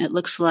charging, it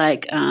looks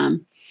like a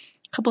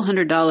couple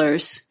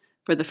 $100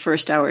 for the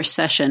first hour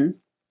session.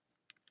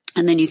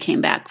 And then you came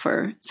back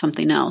for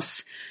something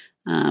else,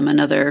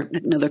 another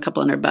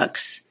couple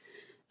 $100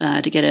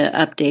 to get an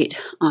update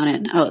on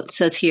it. Oh, it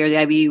says here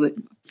the IV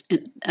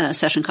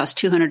session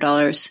costs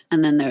 $200,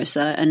 and then there's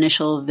an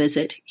initial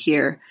visit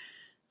here.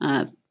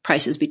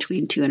 Prices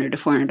between $200 to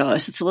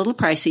 $400. It's a little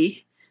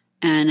pricey,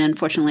 and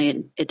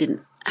unfortunately, it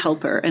didn't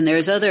help her. And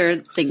there's other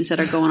things that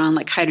are going on,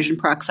 like hydrogen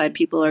peroxide.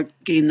 People are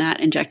getting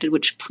that injected,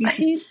 which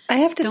please, I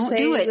have to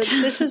say that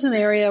this is an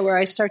area where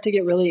I start to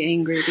get really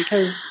angry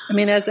because, I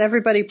mean, as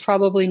everybody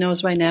probably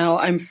knows by now,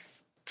 I'm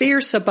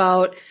fierce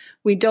about.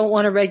 We don't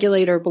want to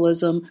regulate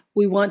herbalism.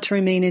 We want to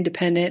remain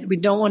independent. We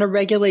don't want to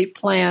regulate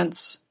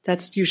plants.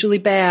 That's usually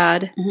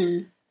bad.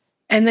 Mm-hmm.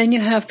 And then you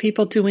have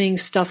people doing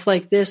stuff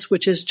like this,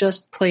 which is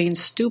just plain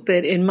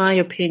stupid, in my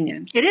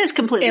opinion. It is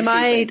completely stupid.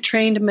 Am I a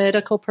trained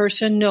medical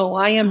person? No,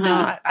 I am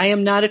not. I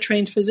am not a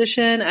trained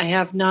physician. I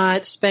have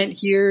not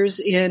spent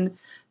years in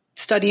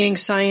studying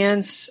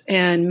science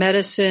and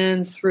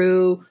medicine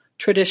through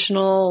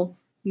traditional,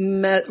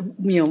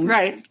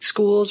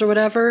 schools or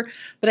whatever.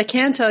 But I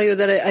can tell you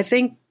that I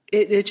think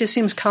it just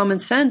seems common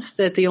sense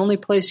that the only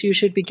place you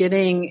should be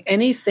getting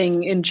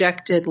anything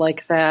injected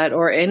like that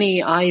or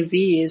any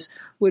IVs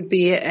would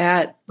be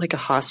at like a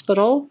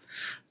hospital,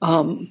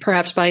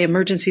 perhaps by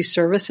emergency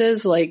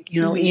services like,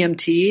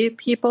 EMT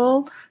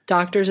people,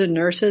 doctors and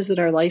nurses that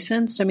are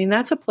licensed. I mean,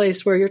 that's a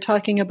place where you're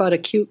talking about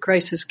acute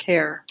crisis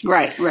care.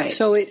 Right, right.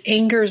 So it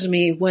angers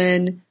me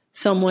when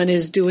someone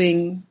is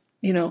doing,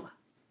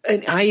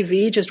 an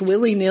IV just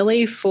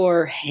willy-nilly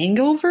for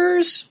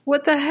hangovers?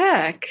 What the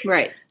heck?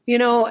 Right.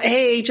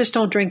 A, just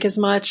don't drink as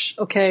much.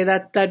 Okay,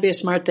 that'd be a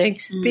smart thing.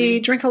 B,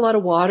 drink a lot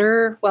of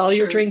water while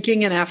you're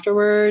drinking and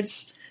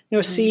afterwards.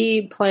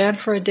 C, plan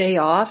for a day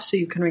off so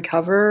you can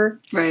recover.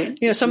 Right.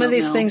 Some of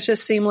these things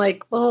just seem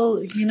like,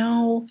 well,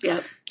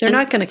 they're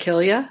not going to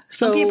kill you.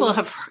 Some people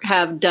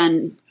have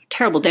done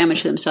terrible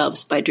damage to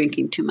themselves by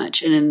drinking too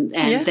much. And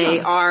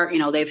they are,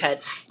 they've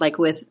had, like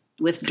with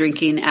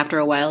drinking, after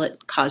a while,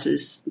 it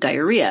causes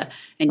diarrhea,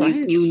 and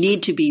you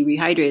need to be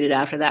rehydrated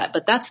after that.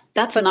 But that's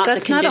not the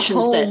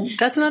conditions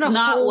that's not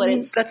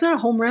a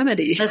home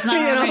remedy. That's not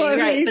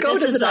right. You but go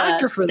this to the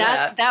doctor for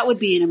that. That would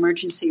be an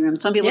emergency room.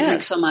 Some people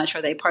drink so much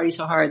or they party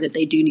so hard that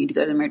they do need to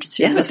go to the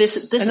emergency room. But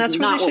this is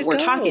not what we're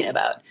talking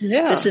about.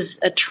 Yeah. This is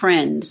a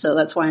trend. So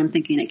that's why I'm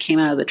thinking it came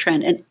out of the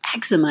trend. And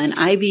eczema, an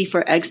IV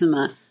for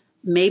eczema.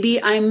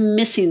 Maybe I'm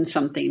missing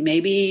something.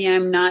 Maybe I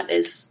don't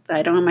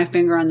have my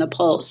finger on the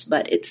pulse,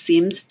 but it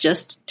seems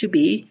just to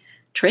be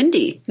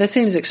trendy. That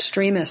seems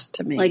extremist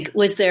to me. Like,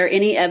 was there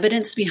any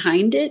evidence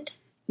behind it?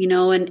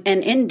 And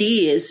ND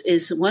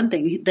is one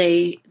thing.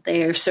 They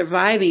are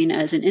surviving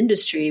as an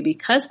industry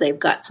because they've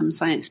got some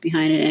science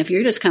behind it. And if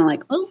you're just kind of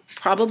like, well,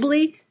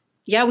 probably,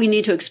 we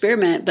need to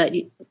experiment, but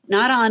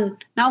not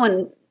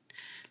when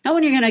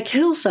you're going to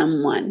kill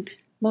someone.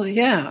 Well,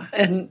 yeah.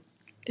 And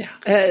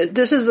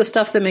this is the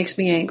stuff that makes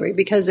me angry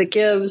because it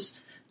gives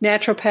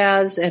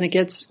naturopaths and it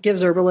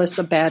gives herbalists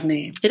a bad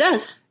name. It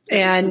does.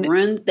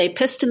 And they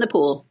pissed in the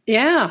pool.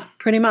 Yeah,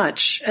 pretty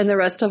much. And the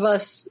rest of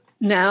us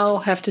now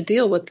have to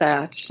deal with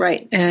that.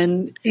 Right.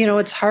 And,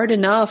 it's hard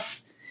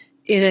enough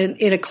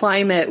in a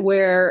climate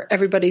where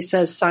everybody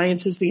says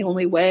science is the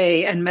only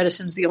way and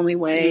medicine's the only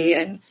way.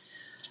 And,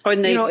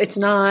 it's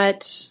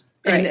not.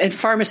 Right. And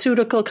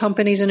pharmaceutical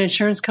companies and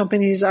insurance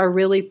companies are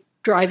really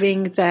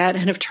driving that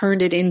and have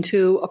turned it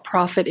into a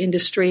profit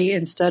industry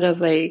instead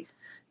of a,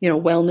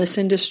 wellness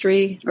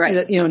industry,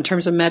 right? In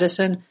terms of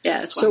medicine. Yeah.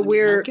 That's so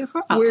we're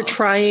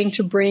trying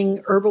to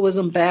bring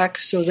herbalism back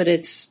so that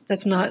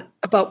that's not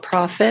about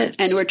profit.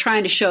 And we're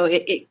trying to show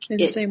it in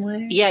the same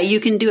way. Yeah, you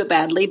can do it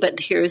badly, but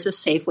here's a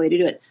safe way to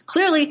do it.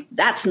 Clearly,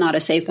 that's not a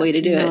safe way to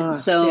do it.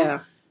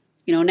 So,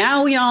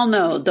 now we all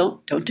know,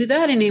 don't do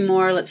that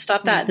anymore. Let's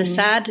stop that.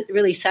 The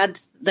really sad,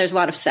 there's a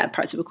lot of sad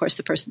parts. Of course,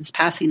 the person's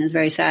passing is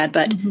very sad,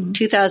 but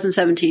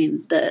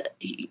 2017,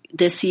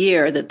 this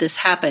year that this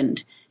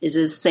happened is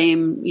the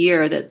same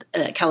year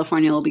that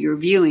California will be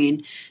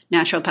reviewing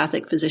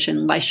naturopathic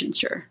physician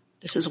licensure.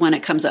 This is when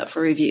it comes up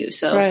for review.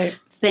 So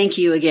thank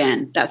you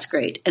again. That's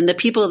great. And the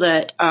people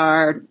that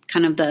are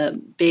kind of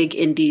the big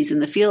indies in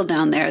the field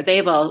down there,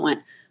 they've all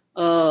went,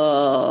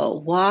 oh,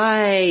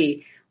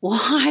 why?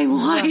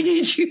 Why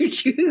did you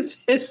do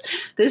this?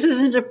 This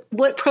isn't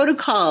what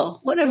protocol?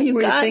 What have you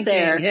got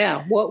there?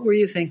 Yeah. What were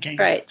you thinking?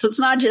 Right. So it's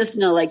not just,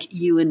 like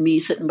you and me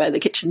sitting by the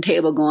kitchen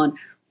table going,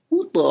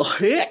 what the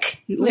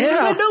heck? What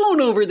are they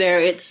doing over there?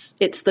 It's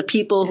the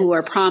people who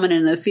are prominent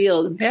in the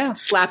field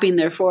slapping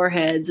their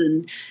foreheads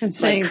and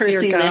saying,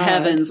 cursing the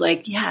heavens.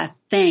 Like,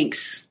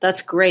 thanks.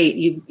 That's great.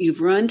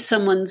 You've ruined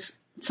someone's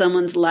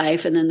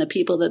life, and then the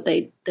people that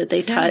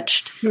they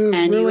touched,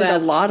 and you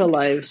have a lot of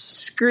lives,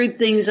 screwed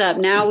things up.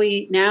 Now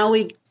we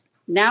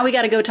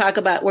got to go talk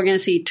about. We're going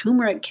to see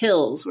turmeric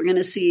kills. We're going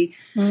to see,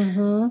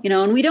 and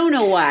we don't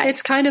know why.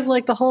 It's kind of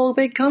like the whole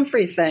big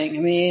comfrey thing. I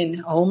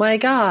mean, oh my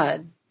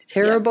God,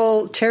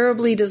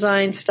 terribly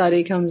designed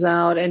study comes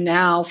out, and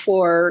now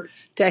for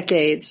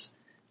decades,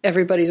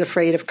 everybody's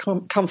afraid of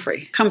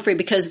comfrey. Comfrey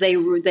because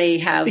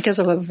because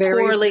of a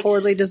very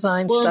poorly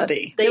designed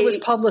study. It was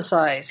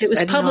publicized. It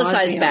was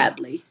publicized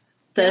badly.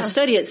 The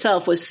study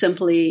itself was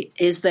simply: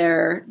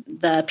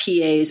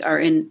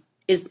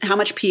 how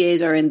much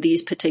PAs are in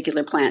these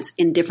particular plants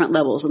in different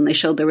levels, and they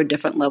showed there were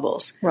different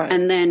levels. Right.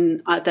 And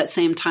then at that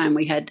same time,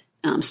 we had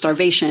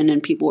starvation,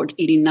 and people were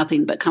eating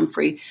nothing but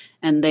comfrey,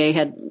 and they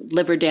had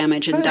liver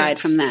damage and died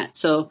from that.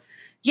 So,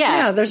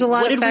 there's a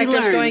lot of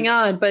factors going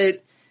on,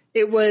 but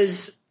it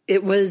was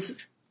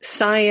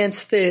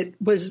science that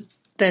was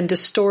then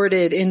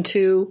distorted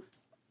into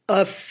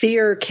a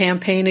fear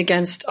campaign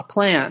against a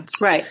plant.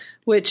 Right.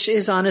 Which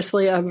is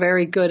honestly a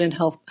very good and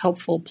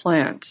helpful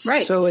plant.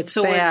 Right. So bad.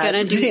 We're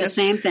going to do the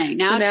same thing.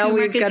 Now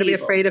we've got to be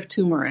afraid of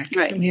turmeric.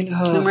 Right.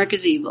 Turmeric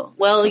is evil.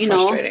 Well,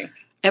 frustrating.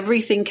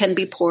 Everything can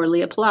be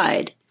poorly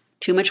applied.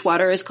 Too much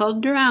water is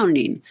called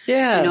drowning.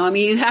 Yes.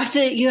 You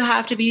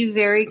have to be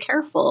very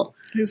careful.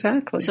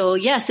 Exactly. So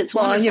yes, it's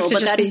wonderful, and you have to but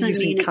just that be doesn't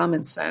using mean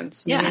common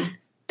sense. Yeah. I mean,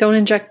 don't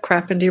inject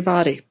crap into your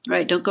body.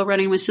 Right. Don't go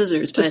running with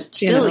scissors, but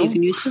still you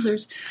can use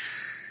scissors.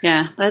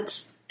 Yeah,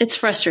 it's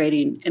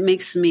frustrating. It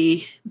makes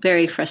me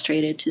very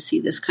frustrated to see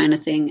this kind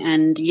of thing.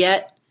 And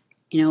yet,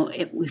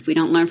 if we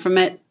don't learn from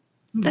it,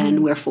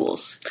 then we're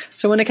fools.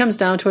 So when it comes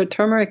down to it,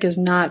 turmeric is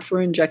not for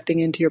injecting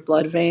into your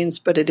blood veins,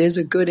 but it is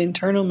a good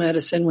internal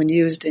medicine when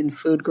used in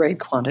food-grade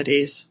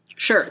quantities.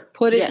 Sure.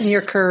 Put it in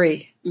your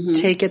curry.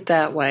 Take it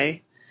that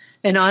way.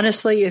 And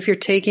honestly, if you're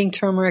taking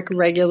turmeric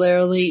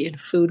regularly in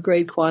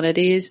food-grade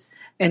quantities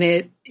and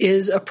it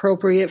is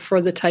appropriate for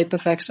the type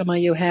of eczema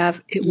you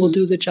have, it will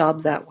do the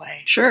job that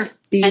way. Sure.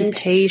 Be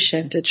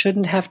patient. It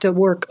shouldn't have to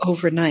work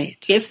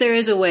overnight. If there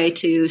is a way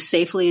to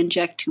safely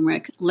inject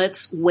turmeric,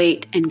 let's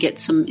wait and get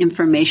some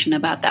information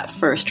about that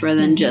first, rather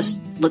than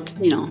just let's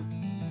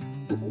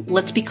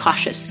be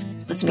cautious.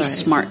 Let's be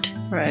smart.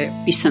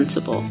 Right. Be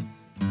sensible.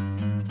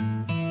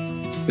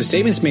 The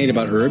statements made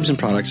about herbs and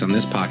products on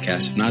this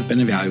podcast have not been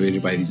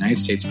evaluated by the United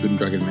States Food and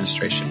Drug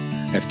Administration,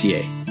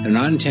 FDA, and are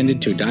not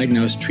intended to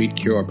diagnose, treat,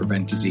 cure, or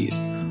prevent disease.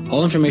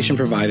 All information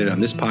provided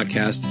on this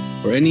podcast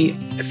or any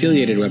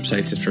affiliated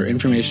websites is for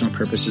informational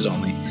purposes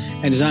only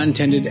and is not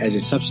intended as a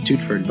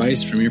substitute for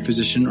advice from your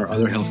physician or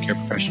other healthcare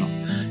professional.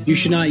 You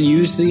should not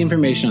use the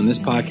information on this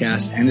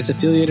podcast and its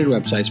affiliated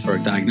websites for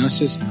a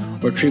diagnosis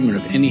or treatment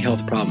of any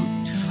health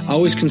problem.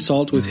 Always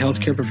consult with a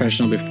healthcare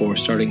professional before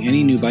starting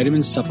any new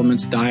vitamins,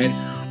 supplements, diet,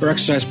 or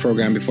exercise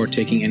program before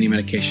taking any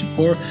medication,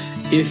 or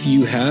if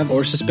you have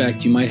or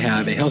suspect you might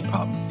have a health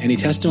problem. Any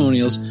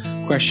testimonials,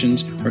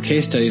 questions, or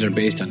case studies are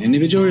based on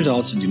individual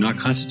results and do not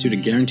constitute a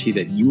guarantee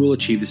that you will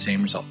achieve the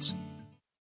same results.